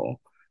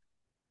example.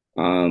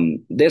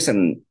 There's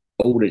an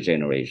older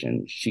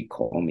generation. She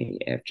called me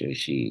after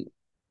she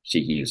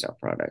used our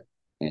product,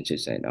 and she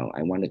said, "Oh,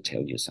 I want to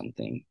tell you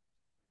something.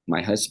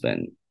 My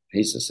husband,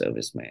 he's a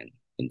serviceman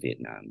in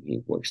Vietnam.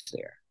 He works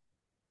there,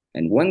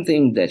 and one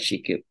thing that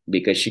she could,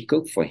 because she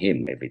cooked for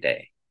him every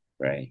day,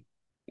 right?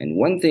 And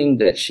one thing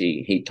that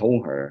he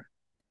told her,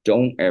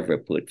 don't ever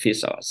put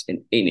fish sauce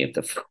in any of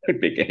the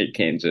food because he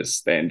can't just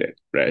stand it,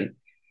 right?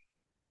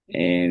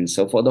 And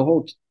so for the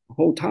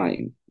whole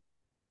time,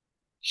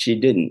 she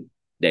didn't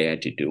dare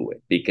to do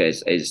it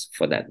because it's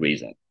for that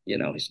reason,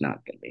 he's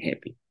not gonna be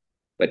happy.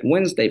 But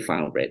once they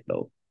found Red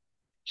Bull,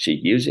 she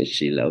used it,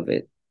 she loved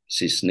it,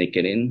 she sneaked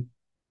it in,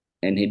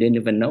 and he didn't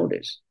even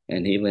notice.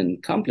 And he even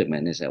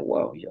complimented and said,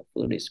 "Wow, your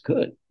food is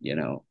good."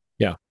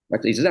 Yeah.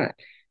 What is that?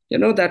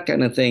 That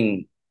kind of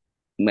thing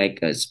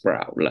make us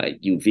proud. Like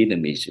you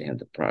Vietnamese, you have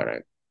the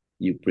product,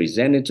 you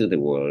present it to the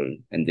world,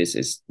 and this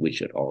is we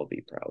should all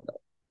be proud of.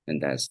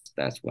 And that's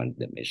one of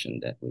the mission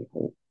that we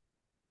hope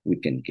we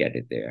can get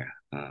it there.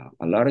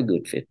 A lot of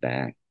good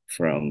feedback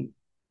from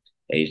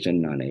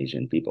Asian,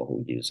 non-Asian people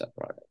who use our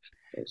product.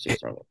 It's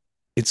just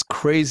It's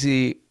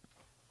crazy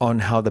on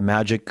how the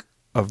magic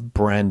of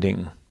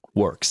branding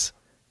works,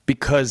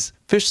 because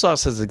fish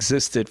sauce has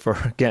existed for,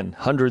 again,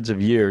 hundreds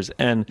of years.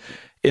 And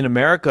in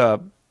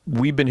America,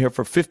 we've been here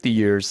for 50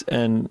 years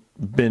and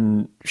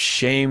been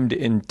shamed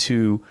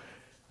into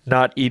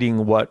not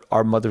eating what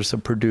our mothers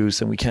have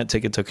produced, and we can't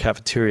take it to a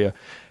cafeteria.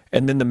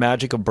 And then the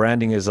magic of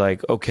branding is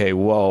like, okay,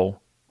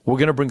 well, we're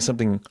going to bring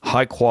something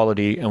high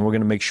quality, and we're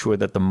going to make sure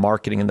that the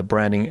marketing and the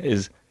branding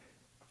is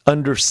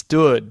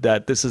understood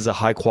that this is a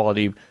high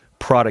quality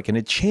product, and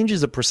it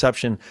changes the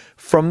perception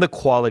from the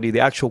quality, the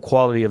actual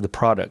quality of the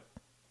product.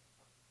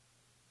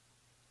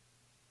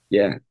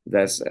 Yeah,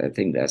 I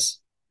think that's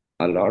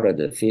a lot of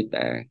the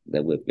feedback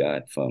that we've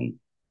got from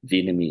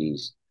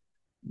Vietnamese,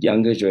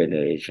 younger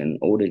generation,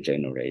 older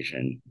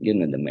generation,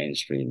 the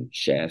mainstream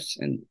chefs,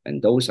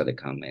 and those are the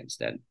comments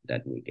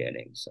that we're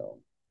getting. So,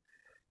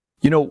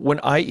 when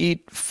I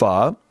eat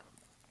pho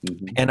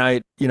and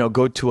I,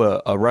 go to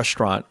a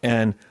restaurant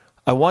and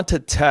I want to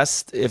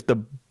test if the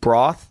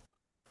broth,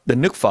 the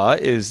nuc pho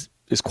is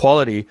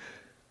quality,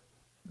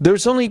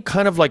 there's only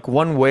kind of like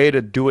one way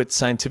to do it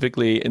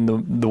scientifically in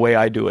the way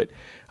I do it.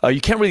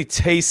 You can't really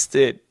taste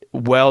it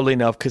well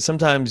enough because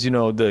sometimes,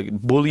 the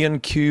bouillon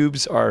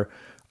cubes are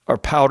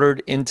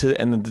powdered into,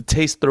 and then the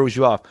taste throws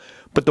you off.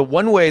 But the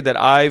one way that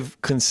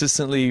I've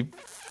consistently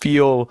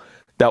feel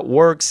that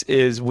works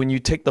is when you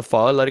take the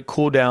pho, let it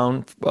cool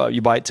down,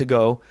 you buy it to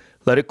go,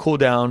 let it cool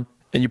down,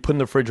 and you put it in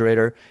the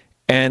refrigerator,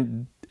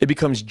 and it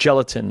becomes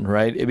gelatin,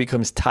 right? It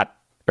becomes tat,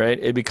 right?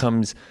 It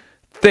becomes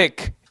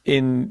thick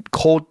in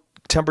cold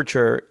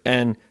temperature,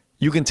 and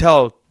you can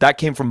tell that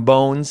came from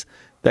bones,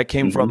 that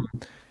came from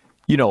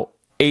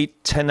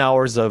 8-10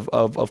 hours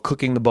of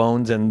cooking the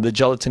bones, and the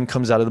gelatin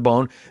comes out of the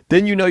bone.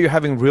 Then you're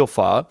having real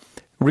pho,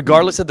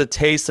 regardless of the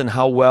taste and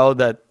how well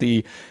that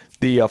the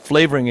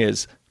flavoring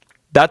is.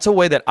 That's a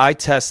way that I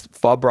test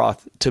pho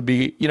broth to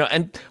be,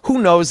 and who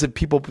knows if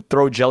people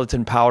throw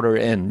gelatin powder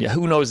in,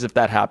 who knows if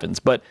that happens,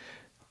 but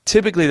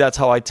typically that's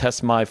how I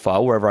test my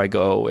pho wherever I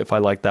go if I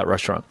like that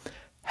restaurant.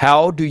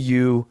 How do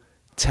you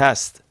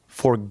test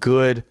for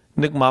good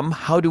nước mắm?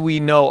 How do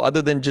we know,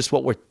 other than just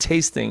what we're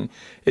tasting?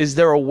 Is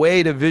there a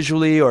way to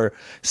visually or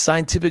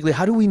scientifically,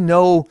 how do we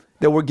know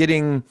that we're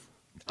getting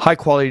high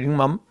quality nước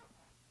mắm?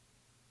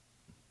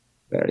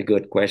 Very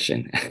good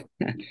question.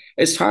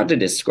 It's hard to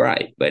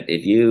describe, but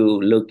if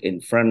you look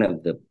in front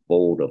of the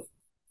bowl of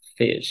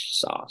fish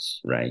sauce,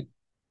 right?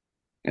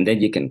 And then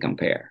you can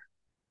compare.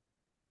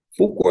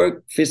 Phu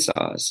Quoc fish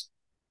sauce,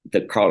 the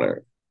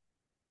color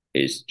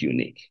is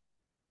unique.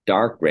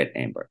 Dark red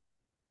amber.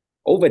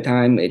 Over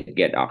time, it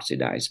get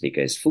oxidized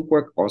because Phu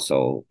Quoc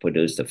also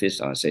produce the fish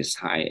sauce is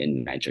high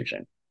in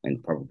nitrogen,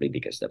 and probably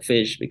because the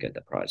fish, because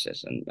the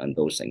process, and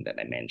those things that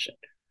I mentioned.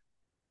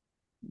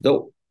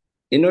 Though,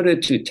 in order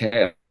to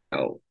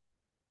tell,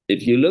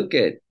 if you look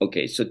at,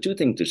 okay, so two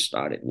things to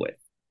start it with.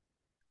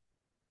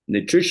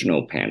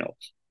 Nutritional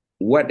panels.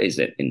 What is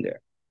it in there?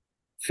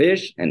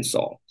 Fish and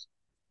salt.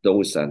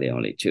 Those are the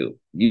only two.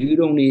 You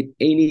don't need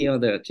any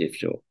other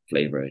artificial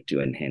flavor to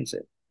enhance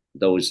it.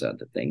 Those are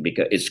the things,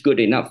 because it's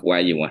good enough. Why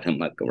you want to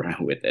muck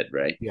around with it,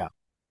 right? Yeah.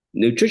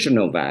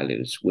 Nutritional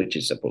values, which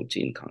is a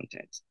protein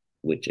content,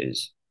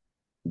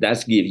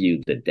 that's give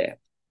you the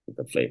depth of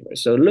the flavor.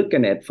 So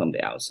looking at from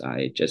the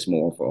outside, just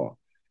more for,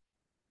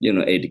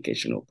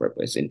 educational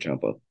purpose in terms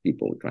of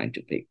people trying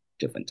to pick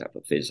different type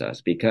of fish sauce,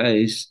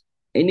 because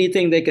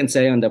anything they can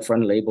say on the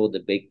front label, the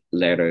big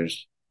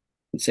letters,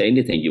 say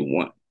anything you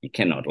want. You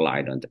cannot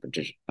lie on the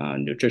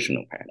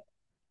nutritional panel,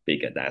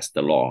 because that's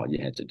the law.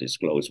 You have to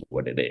disclose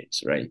what it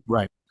is, right?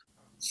 Right.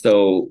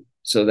 So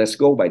let's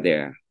go by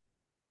there.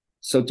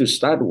 So to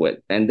start with,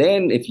 and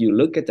then if you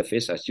look at the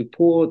fish sauce, you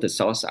pour the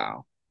sauce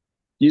out,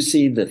 you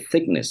see the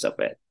thickness of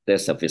it.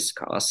 there's a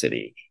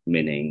viscosity,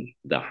 meaning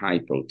the high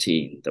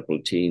protein, the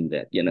protein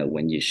that,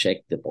 when you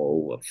shake the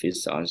bowl of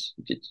fish sauce,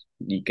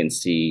 you can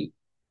see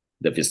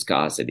the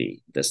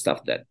viscosity, the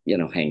stuff that,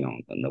 hang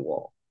on the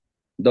wall.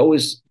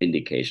 Those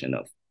indication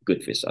of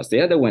good fish sauce.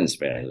 The other one's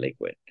very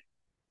liquid.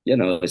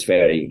 It's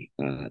very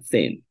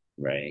thin,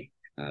 right?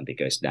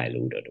 Because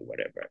diluted or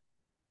whatever.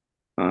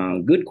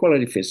 Good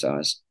quality fish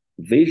sauce,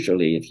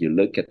 visually, if you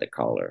look at the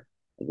color,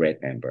 red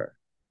amber,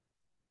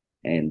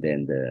 and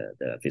then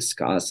the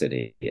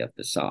viscosity of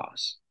the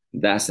sauce,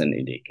 that's an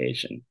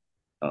indication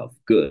of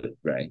good,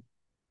 right?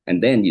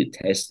 And then you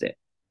test it.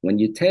 When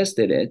you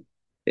tested it,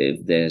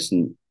 if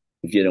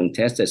you don't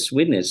test the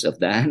sweetness of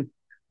that,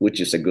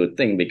 which is a good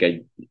thing because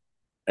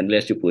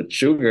unless you put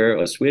sugar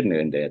or sweetener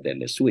in there,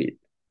 then it's sweet.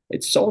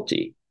 It's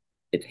salty.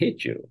 It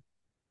hits you.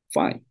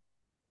 Fine.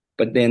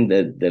 But then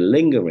the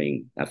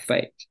lingering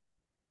effect,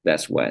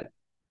 that's what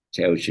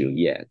tells you,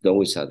 yeah,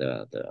 those are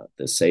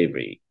the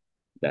savory,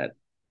 that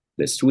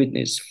the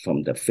sweetness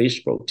from the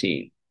fish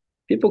protein.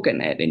 People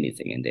can add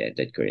anything in there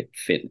that create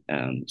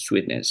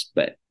sweetness,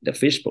 but the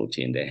fish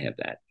protein, they have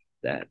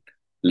that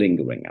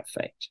lingering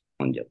effect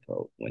on your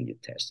throat when you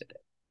tested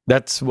it.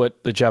 That's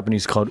what the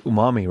Japanese called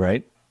umami,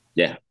 right?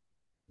 Yeah.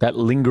 That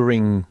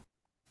lingering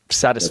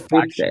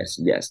satisfaction.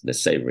 Yes, the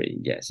savory,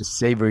 yes. The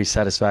savory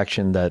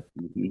satisfaction that,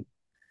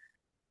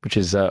 which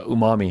is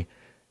umami.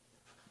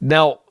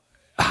 Now,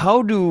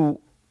 how do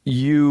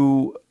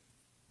you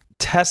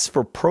test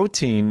for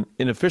protein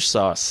in a fish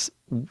sauce?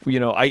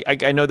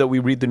 I know that we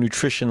read the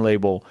nutrition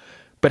label,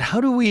 but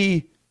how do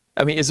we,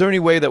 is there any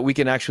way that we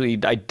can actually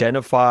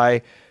identify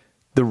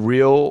the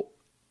real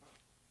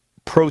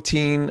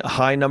protein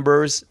high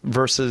numbers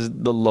versus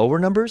the lower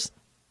numbers?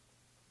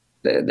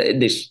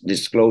 This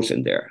disclosure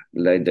in there,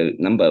 like the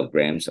number of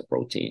grams of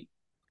protein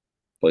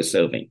per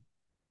serving,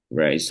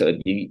 right? So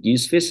if you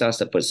use fish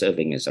sauce, per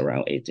serving is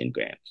around 18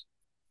 grams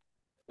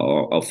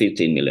or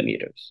 15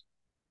 millimeters,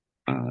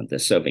 the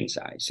serving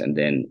size. And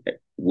then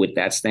with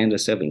that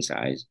standard serving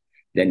size,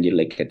 then you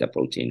look at the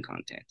protein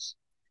contents.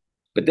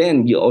 But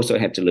then you also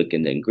have to look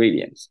in the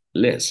ingredients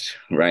list,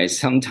 right?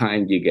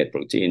 Sometimes you get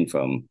protein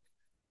from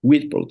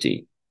wheat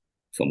protein,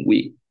 from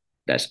wheat.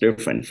 That's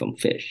different from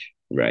fish,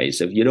 right?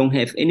 So if you don't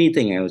have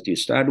anything else, you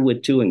start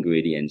with 2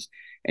 ingredients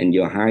and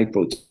your high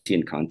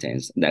protein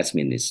contents, that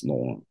means it's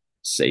more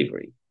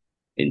savory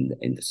in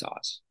the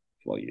sauce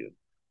for you.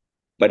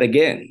 But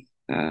again,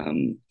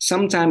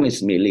 sometimes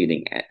it's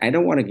misleading. I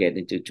don't want to get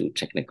into too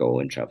technical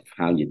in terms of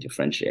how you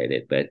differentiate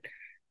it, but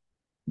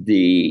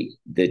the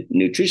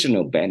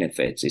nutritional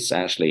benefits is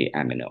actually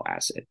amino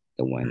acid,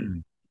 the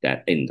one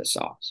that in the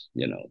sauce,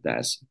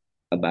 that's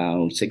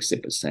about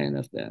 60%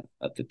 of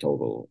the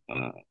total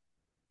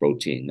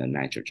protein and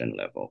nitrogen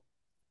level.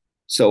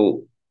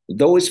 So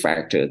those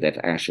factors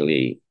that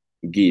actually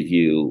give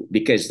you,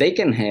 because they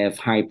can have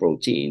high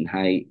protein,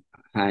 high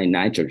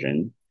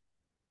nitrogen,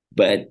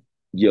 but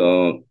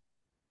your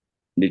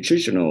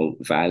nutritional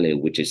value,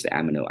 which is the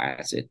amino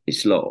acid,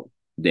 is low,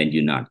 then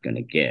you're not going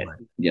to get,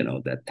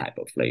 that type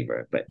of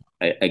flavor. But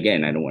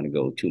again, I don't want to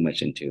go too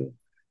much into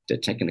the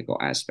technical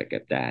aspect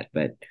of that.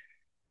 But,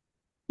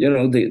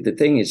 the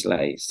thing is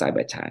like side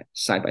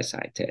by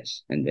side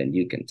test, and then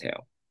you can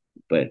tell.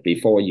 But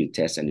before you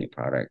test any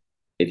product,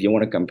 if you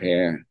want to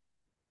compare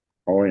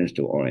orange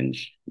to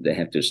orange, they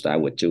have to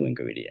start with 2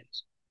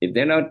 ingredients. If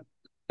they're not,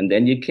 and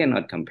then you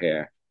cannot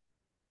compare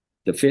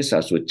the fish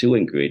sauce with 2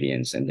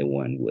 ingredients and the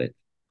one with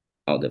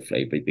other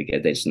flavor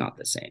because it's not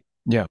the same.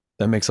 Yeah,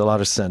 that makes a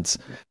lot of sense.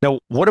 Now,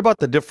 what about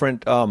the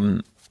different,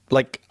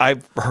 like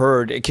I've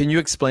heard, can you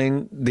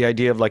explain the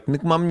idea of like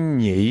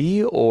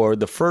nikmamnyi or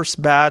the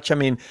first batch?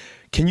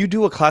 Can you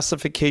do a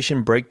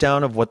classification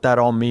breakdown of what that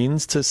all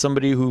means to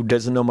somebody who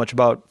doesn't know much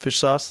about fish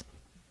sauce?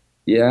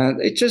 Yeah,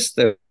 it's just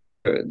the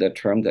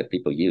term that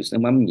people use,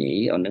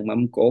 nikmamnyi or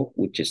nikmamkok,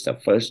 which is the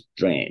first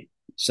drain.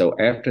 So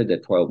after the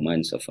 12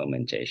 months of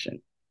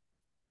fermentation,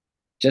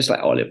 just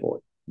like olive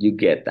oil, you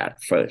get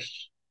that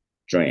first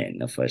drain,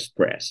 the first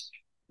press.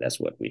 That's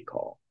what we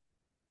call.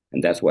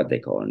 And that's what they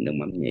call nước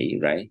mắm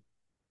nhí, right?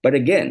 But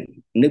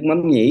again, nước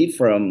mắm nhí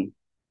from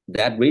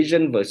that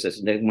region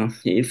versus nước mắm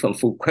nhí from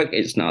Phú Quốc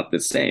is not the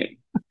same.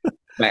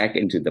 Back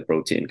into the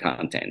protein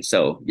content.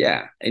 So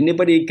yeah,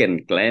 anybody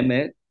can claim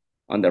it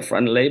on the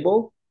front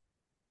label.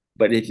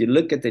 But if you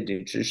look at the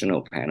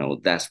nutritional panel,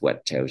 that's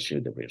what tells you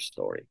the real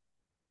story.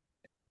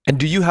 And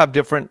do you have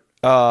different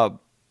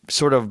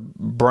sort of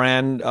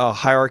brand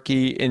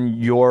hierarchy in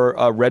your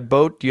Red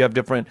Boat? Do you have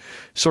different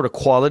sort of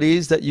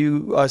qualities that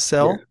you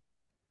sell? Yeah.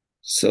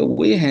 So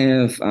we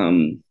have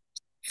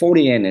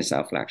 40N is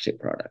our flagship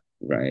product,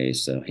 right?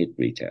 So hit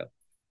retail.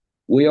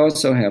 We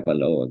also have a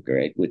lower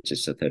grade, which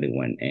is a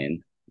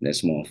 31N.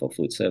 That's more for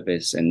food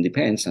service and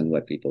depends on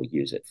what people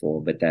use it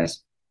for, but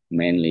that's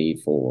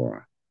mainly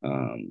for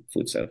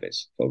food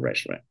service, for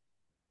restaurant.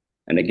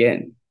 And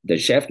again, the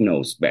chef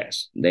knows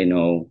best. They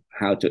know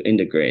how to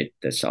integrate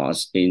the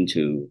sauce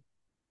into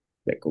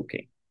the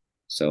cooking.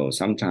 So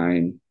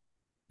sometimes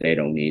they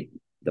don't need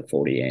the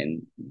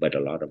 40N, but a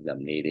lot of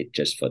them need it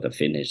just for the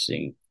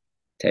finishing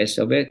taste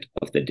of it,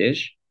 of the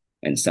dish.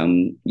 and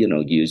some,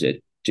 use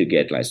it to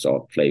get like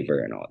salt flavor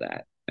and all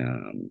that.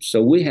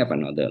 So we have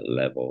another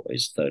level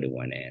is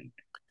 31N.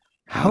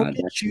 How did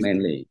That's you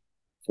mainly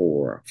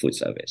for food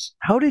service.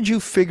 how did you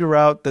figure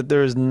out that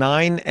there's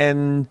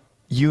 9N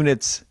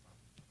units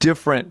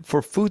different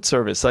for food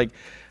service? Like,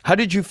 how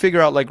did you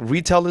figure out like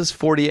retail is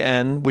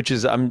 40N, which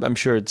is I'm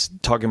sure it's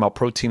talking about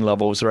protein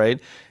levels, right?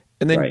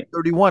 And then Right.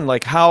 31,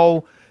 like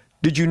how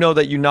did you know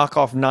that you knock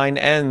off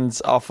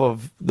 9Ns off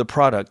of the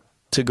product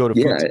to go to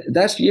food? Yeah,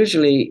 that's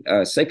usually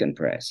a second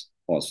press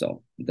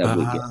also that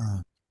we get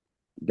Ah,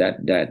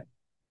 that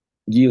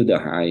yield a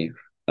high,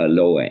 a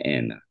lower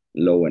end,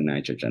 lower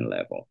nitrogen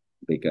level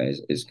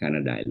because it's kind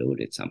of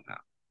diluted somehow.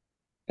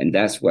 And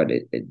that's what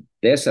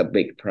there's a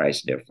big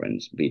price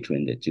difference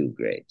between the two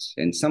grades.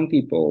 And some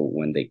people,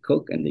 when they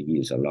cook and they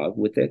use a lot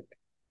with it,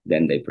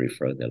 then they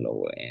prefer the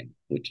lower end,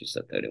 which is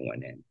the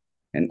 31N.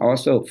 And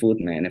also food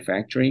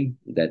manufacturing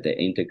that they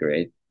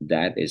integrate,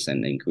 that is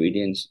an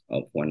ingredient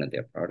of one of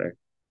their products,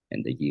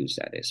 and they use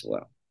that as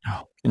well.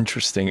 oh,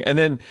 interesting. And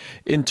then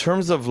in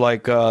terms of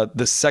like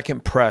the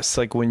second press,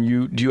 like when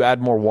you do you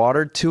add more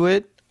water to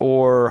it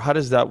or how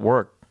does that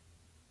work?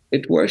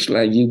 It works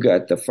like you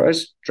got the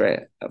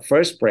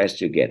first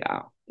press you get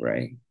out,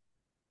 right?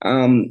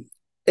 Um,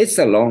 it's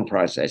a long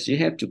process. You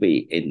have to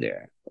be in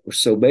there.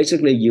 So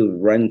basically, you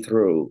run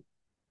through.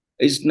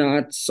 It's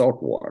not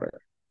salt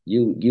water.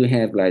 You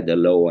have like the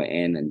lower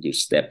end, and you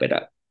step it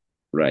up,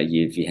 right?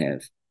 If you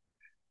have,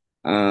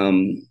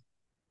 um,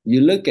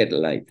 you look at it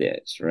like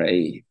this,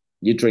 right?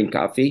 You drink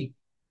coffee,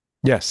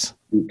 Yes.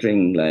 you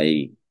drink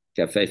like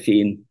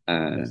caffeine,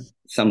 Yes.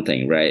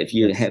 something, right? If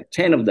you Yes. have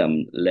 10 of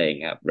them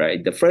laying up,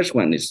 right? The first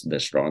one is the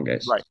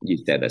strongest. Right. You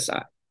set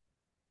aside,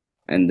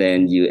 and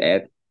then you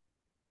add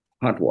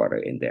hot water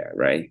in there,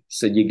 right?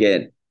 So you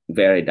get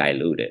very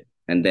diluted.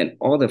 And then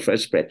all the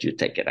first spread, you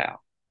take it out.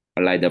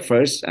 Like the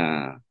first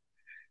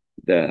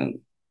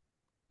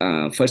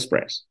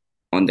press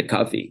on the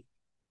coffee.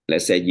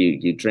 Let's say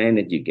you drain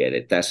it, you get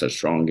it. That's the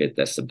strongest,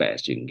 that's the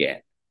best you can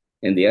get.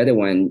 And the other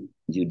one,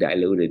 you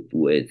dilute it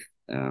with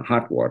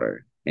hot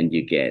water and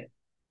you get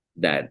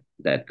that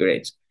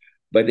grades.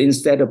 But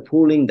instead of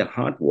pulling the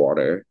hot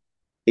water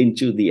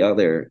into the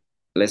other,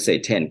 let's say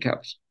 10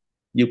 cups,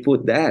 you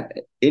put that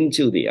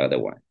into the other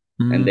one,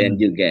 and then Mm,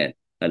 you get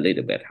a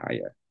little bit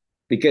higher.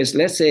 Because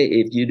let's say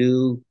if you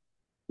do,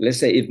 let's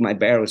say if my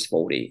barrel is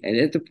 40, and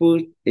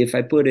if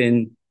I put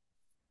in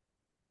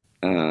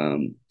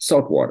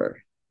salt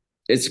water,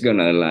 it's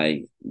gonna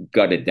like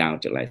gut it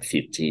down to like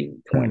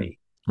 15, mm. 20.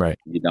 Right.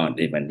 You don't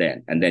even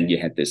then. And then you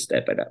have to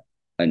step it up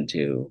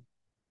until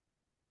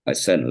a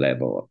certain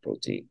level of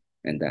protein.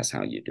 And that's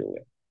how you do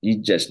it.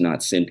 You're just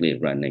not simply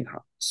running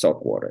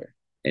salt water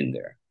in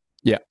there.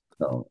 Yeah.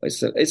 So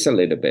it's a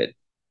little bit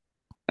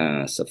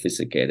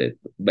sophisticated,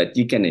 but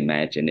you can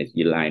imagine if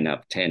you line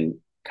up 10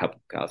 cup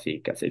of coffee,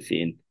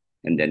 caffeine,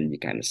 and then you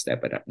kind of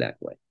step it up that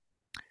way.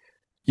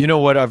 You know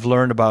what I've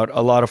learned about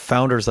a lot of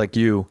founders like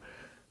you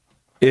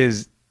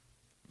is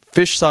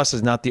fish sauce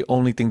is not the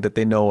only thing that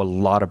they know a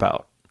lot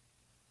about.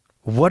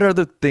 What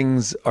other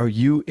things are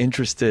you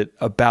interested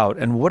about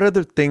and what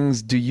other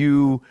things do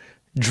you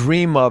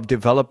dream of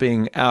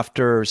developing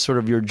after sort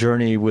of your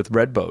journey with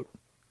Redboat?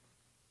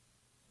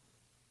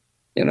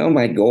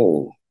 My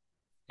goal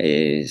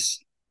is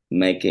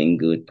making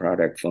good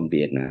product from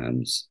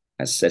Vietnam's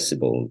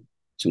accessible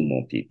to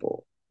more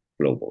people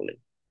globally.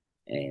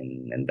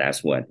 And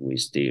that's what we're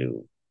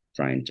still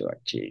trying to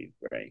achieve,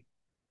 right?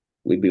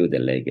 We build a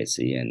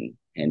legacy and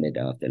handed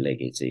off the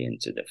legacy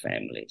into the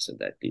family so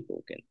that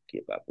people can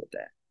keep up with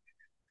that.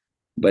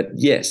 But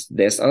yes,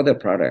 there's other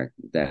product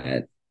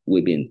that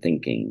we've been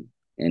thinking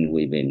and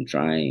we've been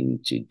trying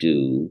to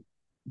do.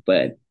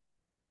 But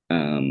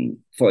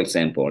for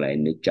example, like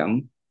nước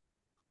chấm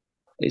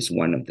is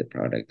one of the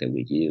product that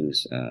we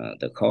use.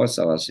 The core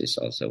sauce is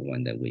also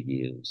one that we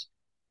use.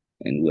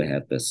 And we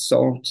have the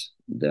salt,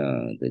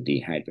 the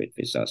dehydrated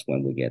fish sauce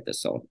when we get the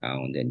salt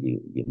out, and then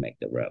you make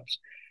the rubs.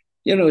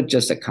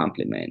 Just a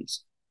compliment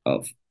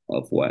of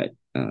what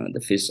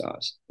the fish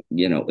sauce,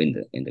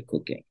 in the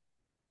cooking.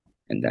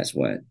 And that's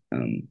what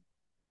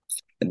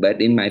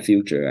but in my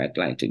future I'd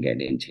like to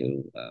get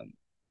into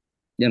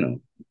you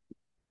know,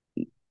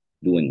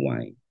 doing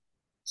wine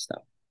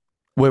stuff.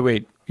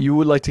 Wait. You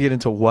would like to get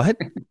into what?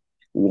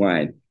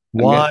 Wine.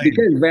 I mean, Wine.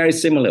 because very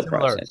similar Similar.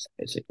 process,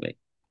 basically.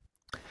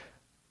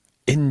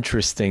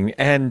 Interesting.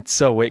 And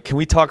so, wait, can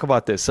we talk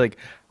about this? Like,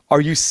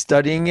 are you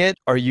studying it?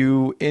 Are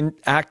you in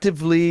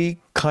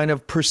actively kind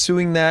of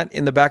pursuing that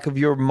in the back of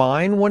your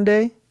mind one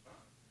day?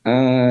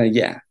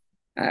 Yeah.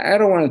 I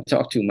don't want to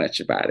talk too much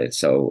about it.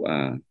 So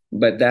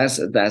but that's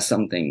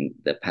something,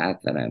 the path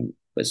that I'm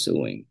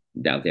pursuing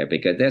down there,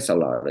 because there's a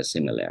lot of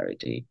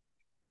similarity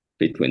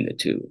between the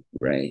two,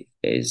 right?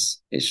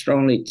 Is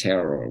strongly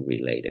terror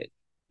related.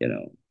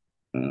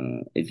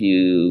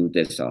 If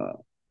there's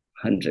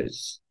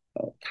hundreds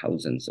of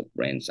thousands of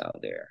brands out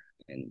there,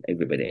 and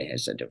everybody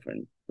has a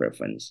different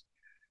preference.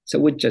 So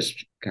we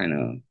just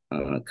kind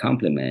of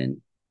complement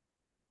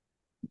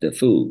the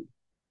food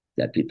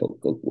that people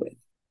cook with.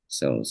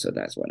 So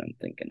that's what I'm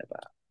thinking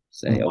about.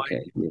 Say,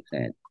 okay, you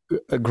can.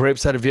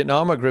 Grapes out of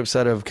Vietnam or grapes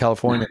out of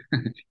California?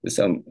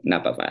 So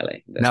Napa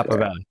Valley, that's Napa where.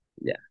 Valley.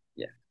 Yeah,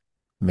 yeah.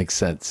 Makes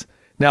sense.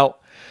 Now,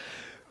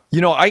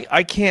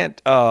 I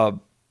can't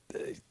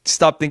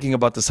stop thinking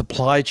about the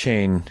supply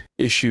chain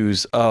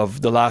issues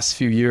of the last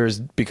few years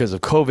because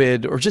of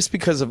COVID or just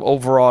because of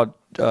overall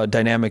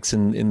dynamics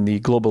in the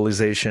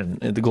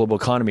globalization, in the global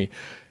economy.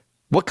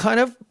 What kind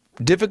of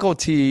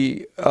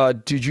difficulty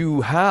did you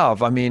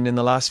have? I mean, in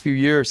the last few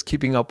years,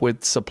 keeping up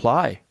with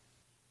supply?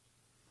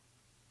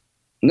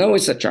 No,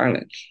 it's a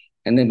challenge,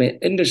 and an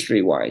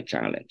industry-wide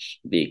challenge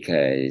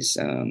because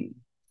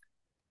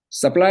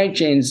supply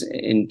chains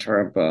in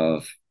terms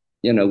of,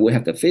 we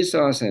have the fish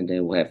sauce and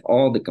then we have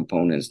all the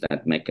components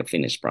that make a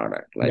finished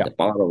product, like Yeah. the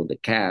bottle, the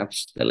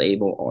caps, the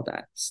label, all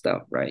that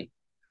stuff, right?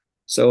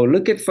 So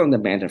look at from the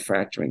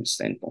manufacturing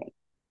standpoint,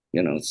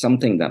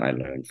 something that I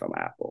learned from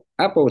Apple.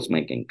 Apple is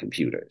making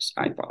computers,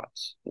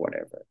 iPods,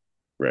 whatever,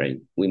 right?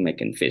 We're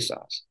making fish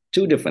sauce,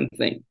 two different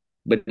things.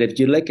 But if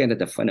you look at it,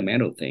 the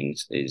fundamental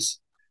things is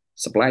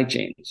supply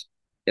chains.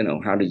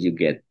 How do you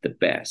get the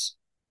best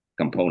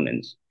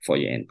components for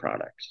your end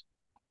products?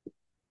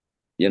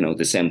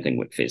 The same thing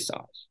with fish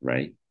sauce,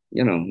 right?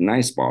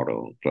 Nice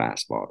bottle,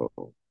 glass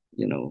bottle,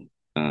 you know,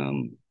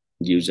 um,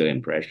 user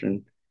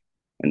impression.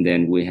 And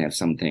then we have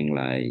something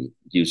like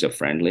user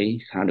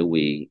friendly.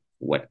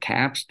 What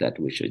caps that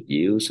we should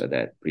use so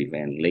that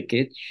prevent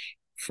leakage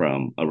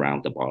from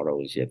around the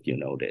bottles, if you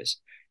notice,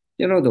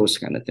 those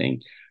kind of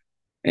things.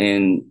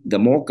 And the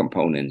more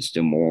components,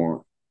 the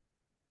more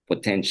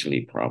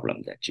potentially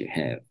problem that you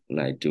have,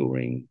 like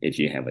during if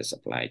you have a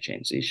supply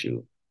chains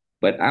issue.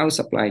 But our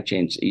supply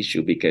chains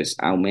issue because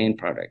our main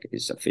product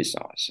is a fish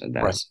sauce, and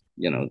Right. that's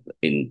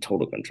in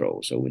total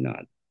control, so we're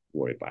not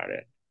worried about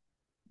it.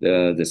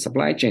 The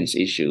supply chains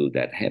issue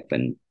that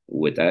happened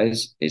with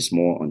us is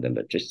more on the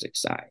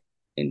logistics side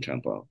in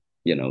terms of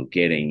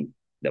getting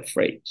the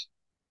freight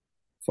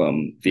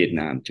from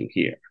Vietnam to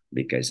here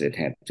because it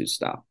had to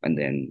stop. And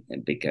then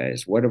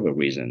because whatever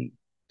reason,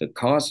 the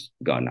cost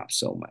gone up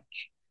so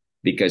much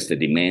because the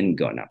demand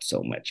gone up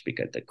so much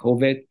because the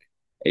COVID,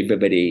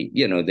 everybody,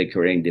 they're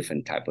creating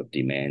different type of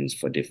demands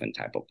for different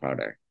type of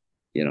product,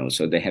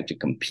 so they have to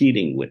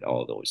competing with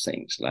all those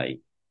things like,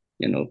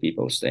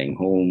 people staying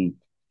home,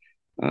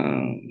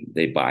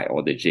 they buy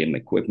all the gym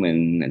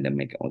equipment and they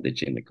make all the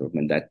gym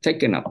equipment that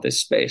taking up the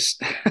space.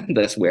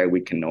 That's where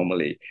we can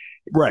normally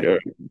Right.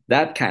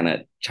 that kind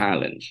of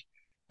challenge.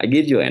 I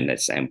give you an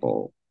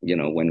example.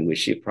 When we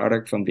ship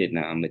product from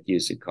Vietnam, it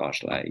used to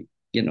cost like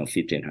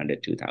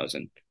 1,500,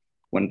 2,000.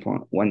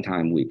 One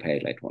time we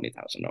paid like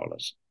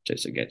 $20,000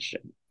 just to get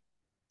shipped. Oh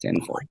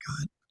Tenfold. my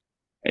God.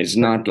 It's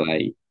not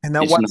like And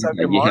that it's not wipes out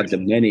your like you have the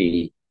margin.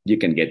 money, you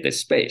can get the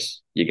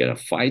space. You gotta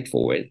fight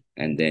for it,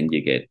 and then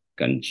you get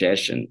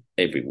congestion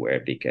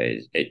everywhere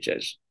because it's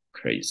just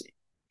crazy.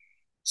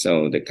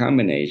 So the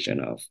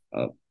combination of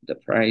the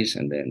price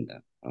and then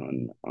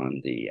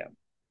on the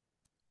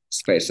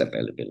space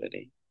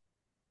availability.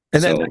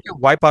 And then So that can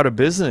wipe out a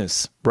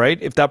business,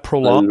 right? If that a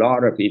prolongs.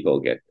 lot of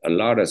people a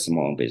lot of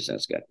small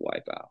business get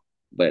wiped out.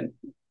 But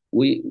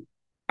we,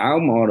 our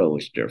model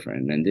is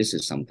different, and this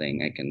is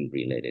something I can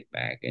relate it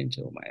back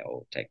into my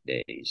old tech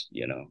days.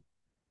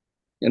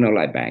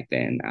 Like back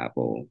then,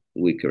 Apple,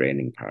 we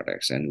creating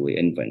products and we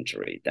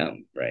inventory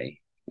them, right?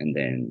 And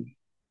then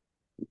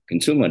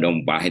consumer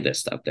don't buy the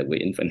stuff that we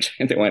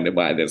inventory. They want to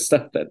buy the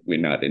stuff that we're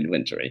not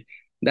inventory,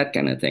 that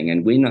kind of thing.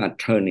 And we're not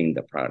turning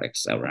the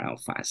products around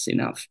fast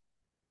enough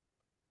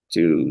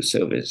to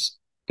service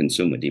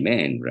consumer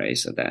demand, right?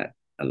 So that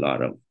a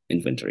lot of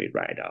inventory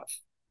write off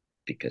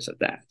because of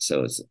that.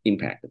 So it's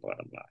impact the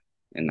bottom line.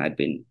 And I've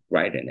been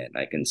right in it.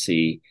 I can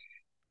see,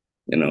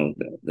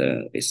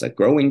 it's a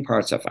growing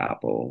parts of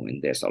Apple,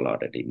 and there's a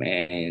lot of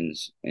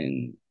demands,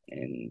 and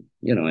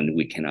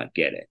we cannot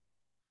get it.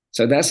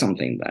 So that's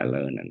something that I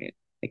learned, and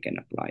it can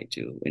apply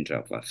to in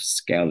terms of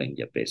scaling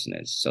your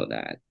business so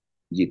that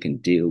you can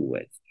deal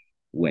with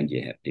when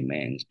you have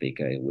demands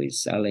because we're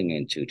selling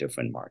in two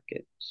different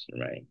markets,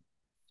 right?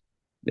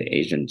 The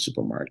Asian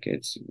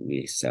supermarkets,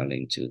 we're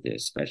selling to the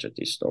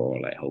specialty store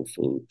like Whole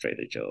Foods,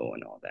 Trader Joe,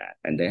 and all that.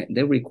 And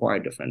they require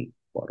different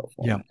bottle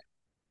Yeah. format.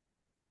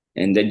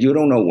 And then you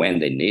don't know when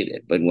they need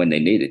it, but when they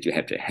need it, you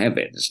have to have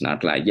it. It's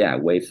not like, yeah,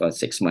 wait for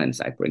 6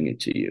 months, I bring it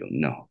to you.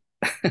 No.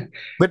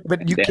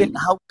 But you can't. Then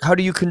How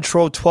do you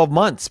control 12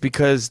 months?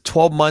 Because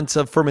 12 months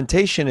of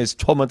fermentation is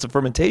 12 months of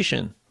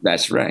fermentation.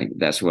 that's right.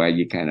 That's why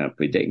you kind of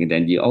predict. And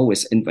then you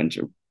always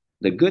inventory.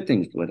 The good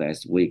thing with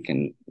us, we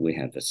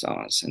have the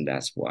sauce, and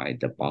that's why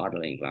the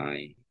bottling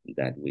line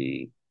that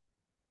we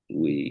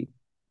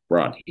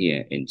brought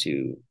here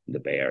into the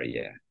Bay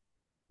Area,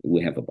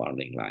 we have a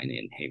bottling line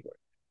in Hayward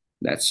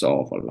that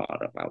solve a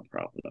lot of our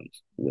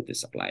problems with the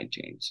supply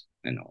chains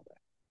and all that.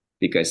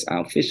 Because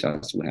our fish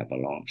sauce will have a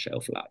long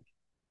shelf life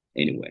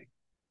anyway,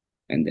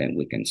 and then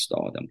we can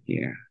store them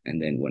here.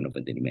 And then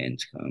whenever the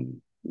demands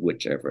come,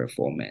 whichever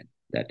format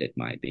that it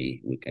might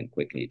be, we can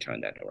quickly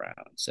turn that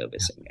around,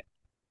 servicing it.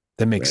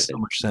 That makes Where so the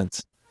much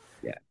sense.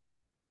 yeah.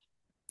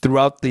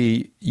 throughout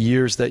the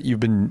years that you've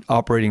been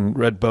operating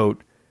Red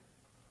Boat,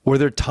 were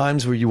there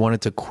times where you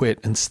wanted to quit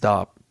and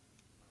stop?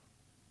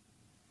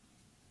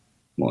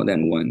 More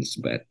than once,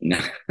 but no.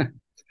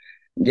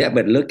 Yeah,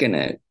 but looking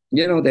at,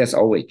 there's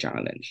always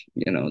challenge.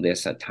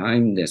 There's a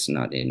time there's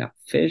not enough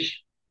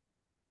fish,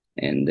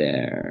 and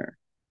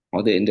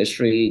all the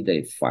industry,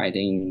 they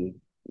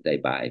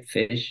buy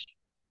fish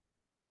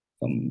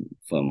from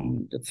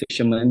the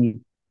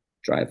fishermen,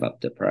 drive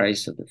up the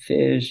price of the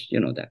fish,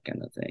 that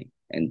kind of thing,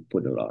 and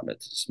put a lot of the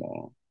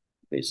small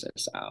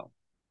business out.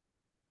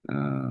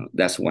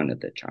 That's one of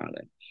the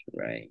challenge,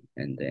 right?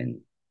 And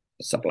then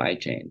supply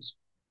chains.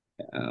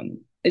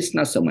 It's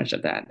not so much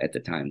of that at the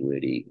time,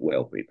 really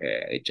well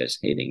prepared. It's just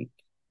hitting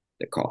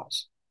the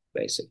cost,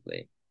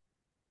 basically.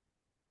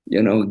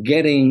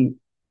 Getting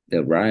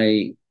the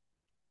right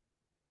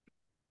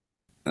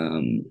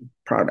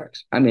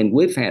products. I mean,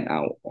 we've had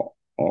our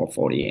all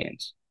 40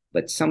 ends,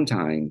 but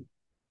sometimes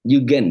you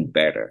getting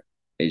better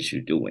as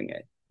you're doing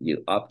it.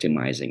 You're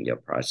optimizing your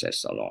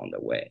process along the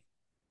way.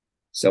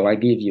 So I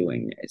give you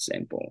an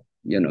example.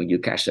 You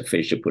catch the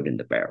fish, you put in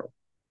the barrel.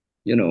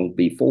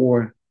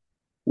 Before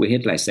we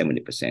hit like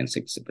 70%,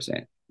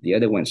 60%. The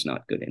other one's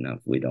not good enough.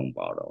 We don't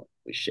bottle,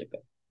 we ship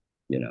it,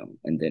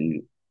 and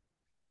then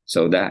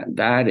so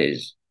that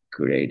is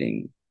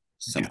creating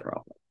some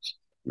problems,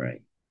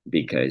 right?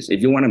 Because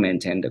if you want to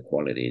maintain the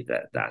quality,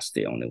 that's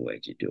the only way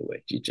to do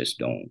it. You just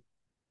don't,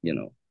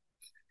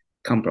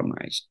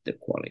 compromise the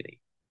quality.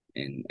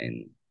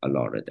 And a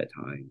lot of the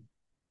time,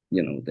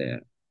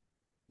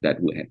 that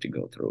we have to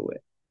go through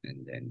it.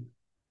 And then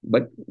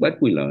but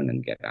we learn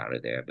and get out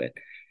of there. But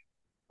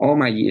all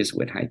my years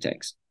with high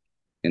techs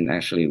and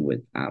actually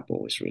with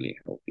Apple was really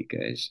helped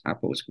because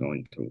Apple was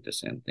going through the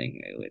same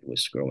thing. It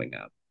was growing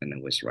up and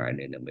it was right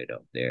in the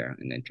middle there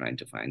and then trying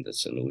to find the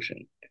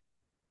solution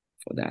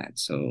for that.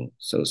 So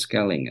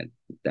scaling it,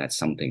 that's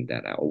something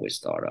that I always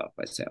thought of.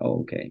 I said,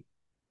 oh, okay.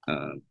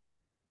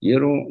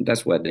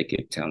 That's what they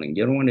keep telling.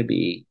 You don't want to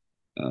be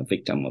a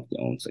victim of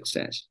your own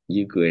success.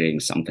 You're creating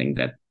something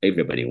that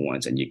everybody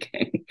wants and you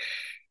can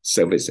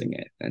servicing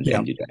it. And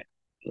then you die,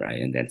 right?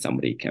 And then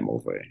somebody came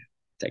over and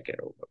take it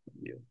over from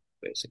you,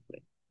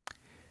 basically.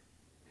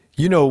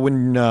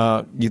 When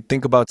you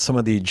think about some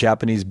of the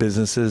Japanese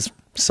businesses,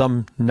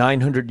 some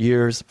 900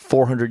 years,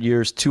 400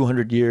 years,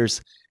 200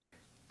 years,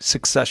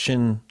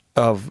 succession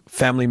of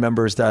family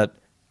members that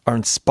are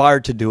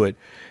inspired to do it.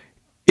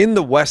 In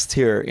the West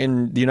here,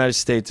 in the United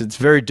States, it's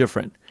very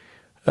different.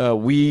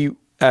 We,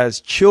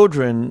 as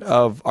children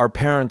of our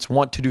parents,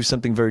 want to do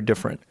something very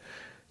different.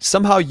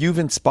 Somehow you've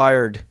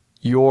inspired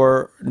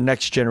your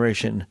next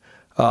generation.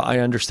 I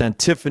understand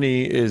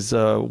Tiffany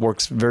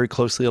works very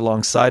closely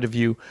alongside of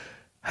you.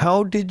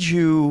 How did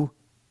you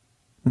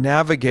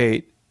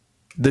navigate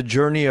the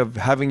journey of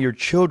having your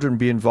children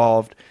be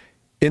involved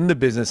in the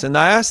business? And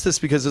I ask this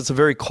because it's a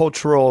very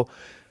cultural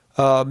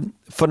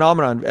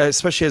phenomenon,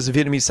 especially as a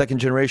Vietnamese second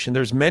generation.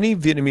 There's many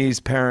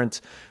Vietnamese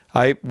parents.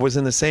 I was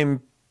in the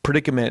same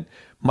predicament.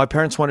 My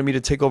parents wanted me to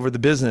take over the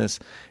business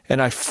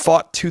and I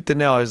fought tooth and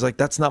nail. I was like,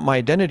 that's not my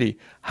identity.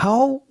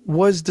 How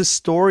was the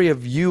story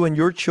of you and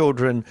your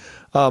children,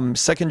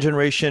 second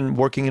generation,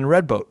 working in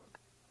Red Boat?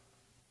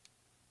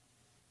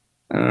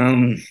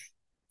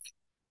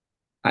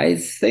 I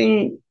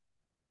think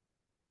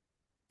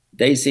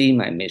they see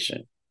my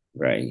mission,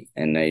 right?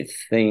 And I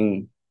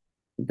think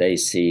they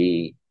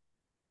see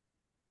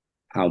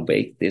how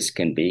big this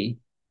can be.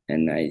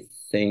 And I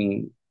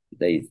think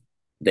they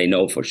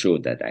know for sure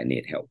that I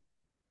need help.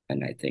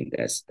 And I think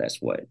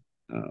that's what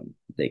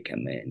they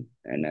come in.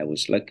 And I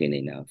was lucky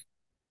enough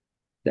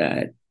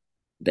that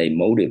they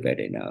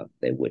motivated enough,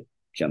 they would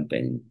jump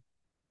in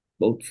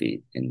both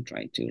feet and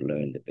try to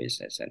learn the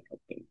business and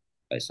helping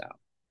us out.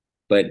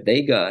 But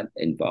they got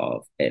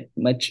involved at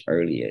much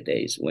earlier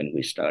days when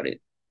we started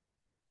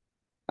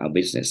our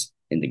business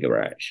in the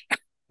garage.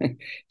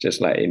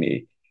 Just like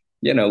any,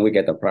 we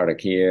get the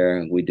product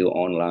here, we do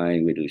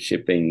online, we do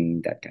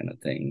shipping, that kind of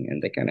thing.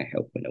 And they kind of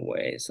help in a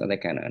way. So they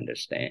kind of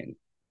understand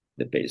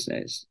the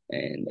business.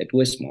 And it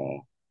was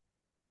small.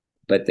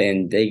 But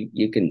then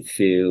you can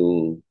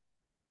feel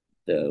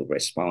the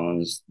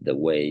response, the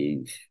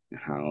way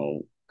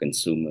how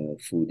consumer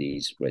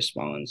foodies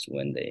responds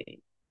when they,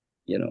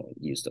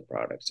 use the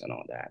products and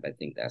all that. I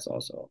think that's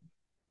also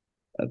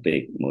a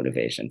big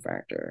motivation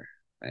factor,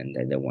 and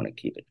they want to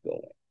keep it going.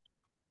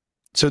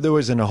 So there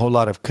wasn't a whole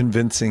lot of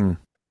convincing.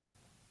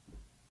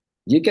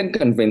 You can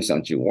convince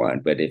what you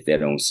want, but if they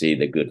don't see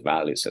the good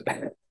values of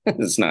that,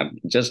 it's not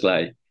just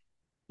like,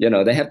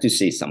 they have to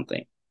see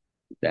something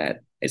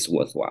that is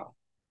worthwhile.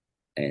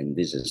 And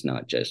this is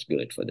not just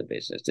good for the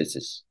business. This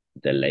is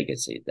the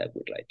legacy that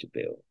we'd like to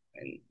build.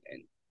 And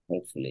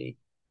hopefully,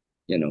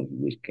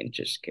 we can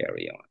just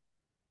carry on.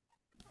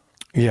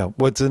 Yeah,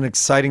 well, it's an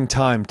exciting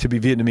time to be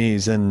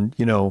Vietnamese. And,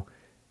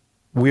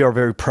 we are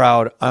very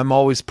proud. I'm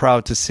always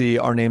proud to see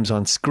our names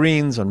on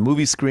screens, on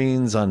movie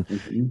screens, on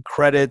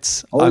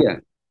credits.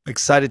 I'm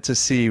excited to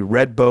see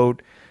Red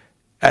Boat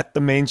at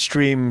the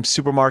mainstream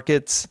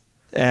supermarkets.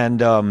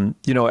 And,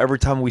 every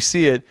time we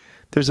see it,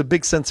 there's a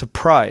big sense of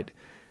pride.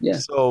 Yeah.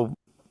 So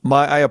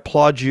I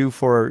applaud you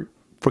for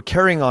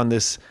carrying on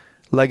this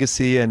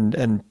legacy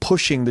and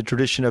pushing the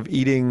tradition of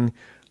eating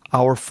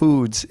our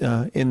foods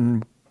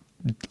in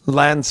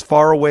lands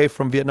far away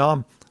from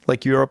Vietnam,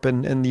 like Europe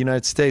and the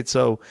United States.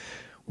 So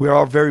we are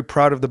all very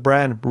proud of the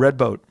brand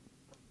Redboat.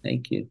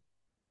 Thank you.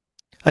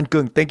 And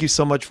Cuong, thank you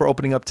so much for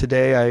opening up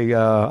today.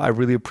 I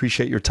really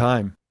appreciate your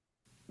time.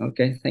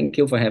 Okay. Thank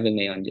you for having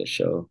me on your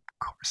show.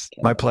 Of course.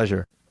 My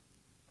pleasure.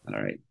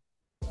 All right.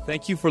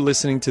 Thank you for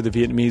listening to The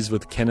Vietnamese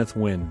with Kenneth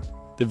Nguyen.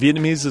 The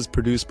Vietnamese is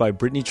produced by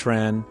Brittany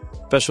Tran.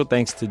 Special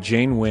thanks to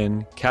Jane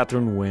Nguyen,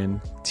 Catherine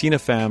Nguyen, Tina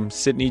Pham,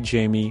 Sydney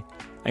Jamie,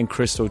 and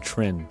Christo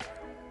Trin.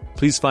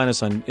 Please find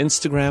us on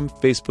Instagram,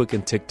 Facebook,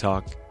 and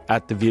TikTok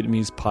at The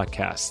Vietnamese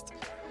Podcast.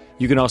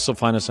 You can also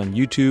find us on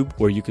YouTube,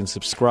 where you can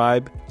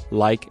subscribe,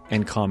 like,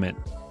 and comment.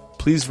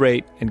 Please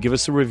rate and give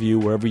us a review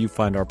wherever you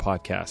find our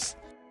podcasts.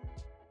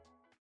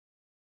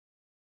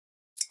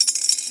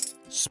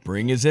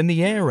 Spring is in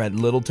the air at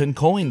Littleton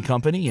Coin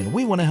Company, and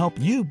we want to help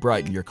you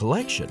brighten your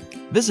collection.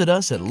 Visit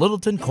us at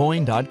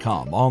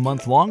littletoncoin.com all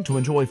month long to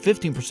enjoy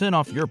 15%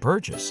 off your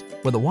purchase.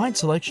 With a wide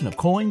selection of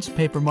coins,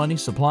 paper money,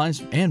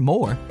 supplies, and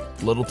more,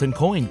 Littleton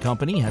Coin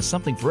Company has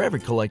something for every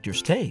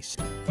collector's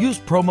taste. Use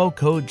promo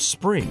code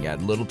SPRING at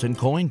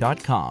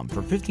littletoncoin.com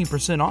for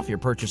 15% off your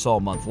purchase all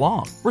month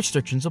long.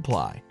 Restrictions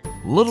apply.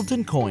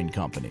 Littleton Coin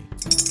Company.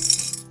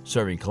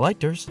 Serving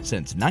collectors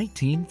since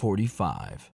 1945.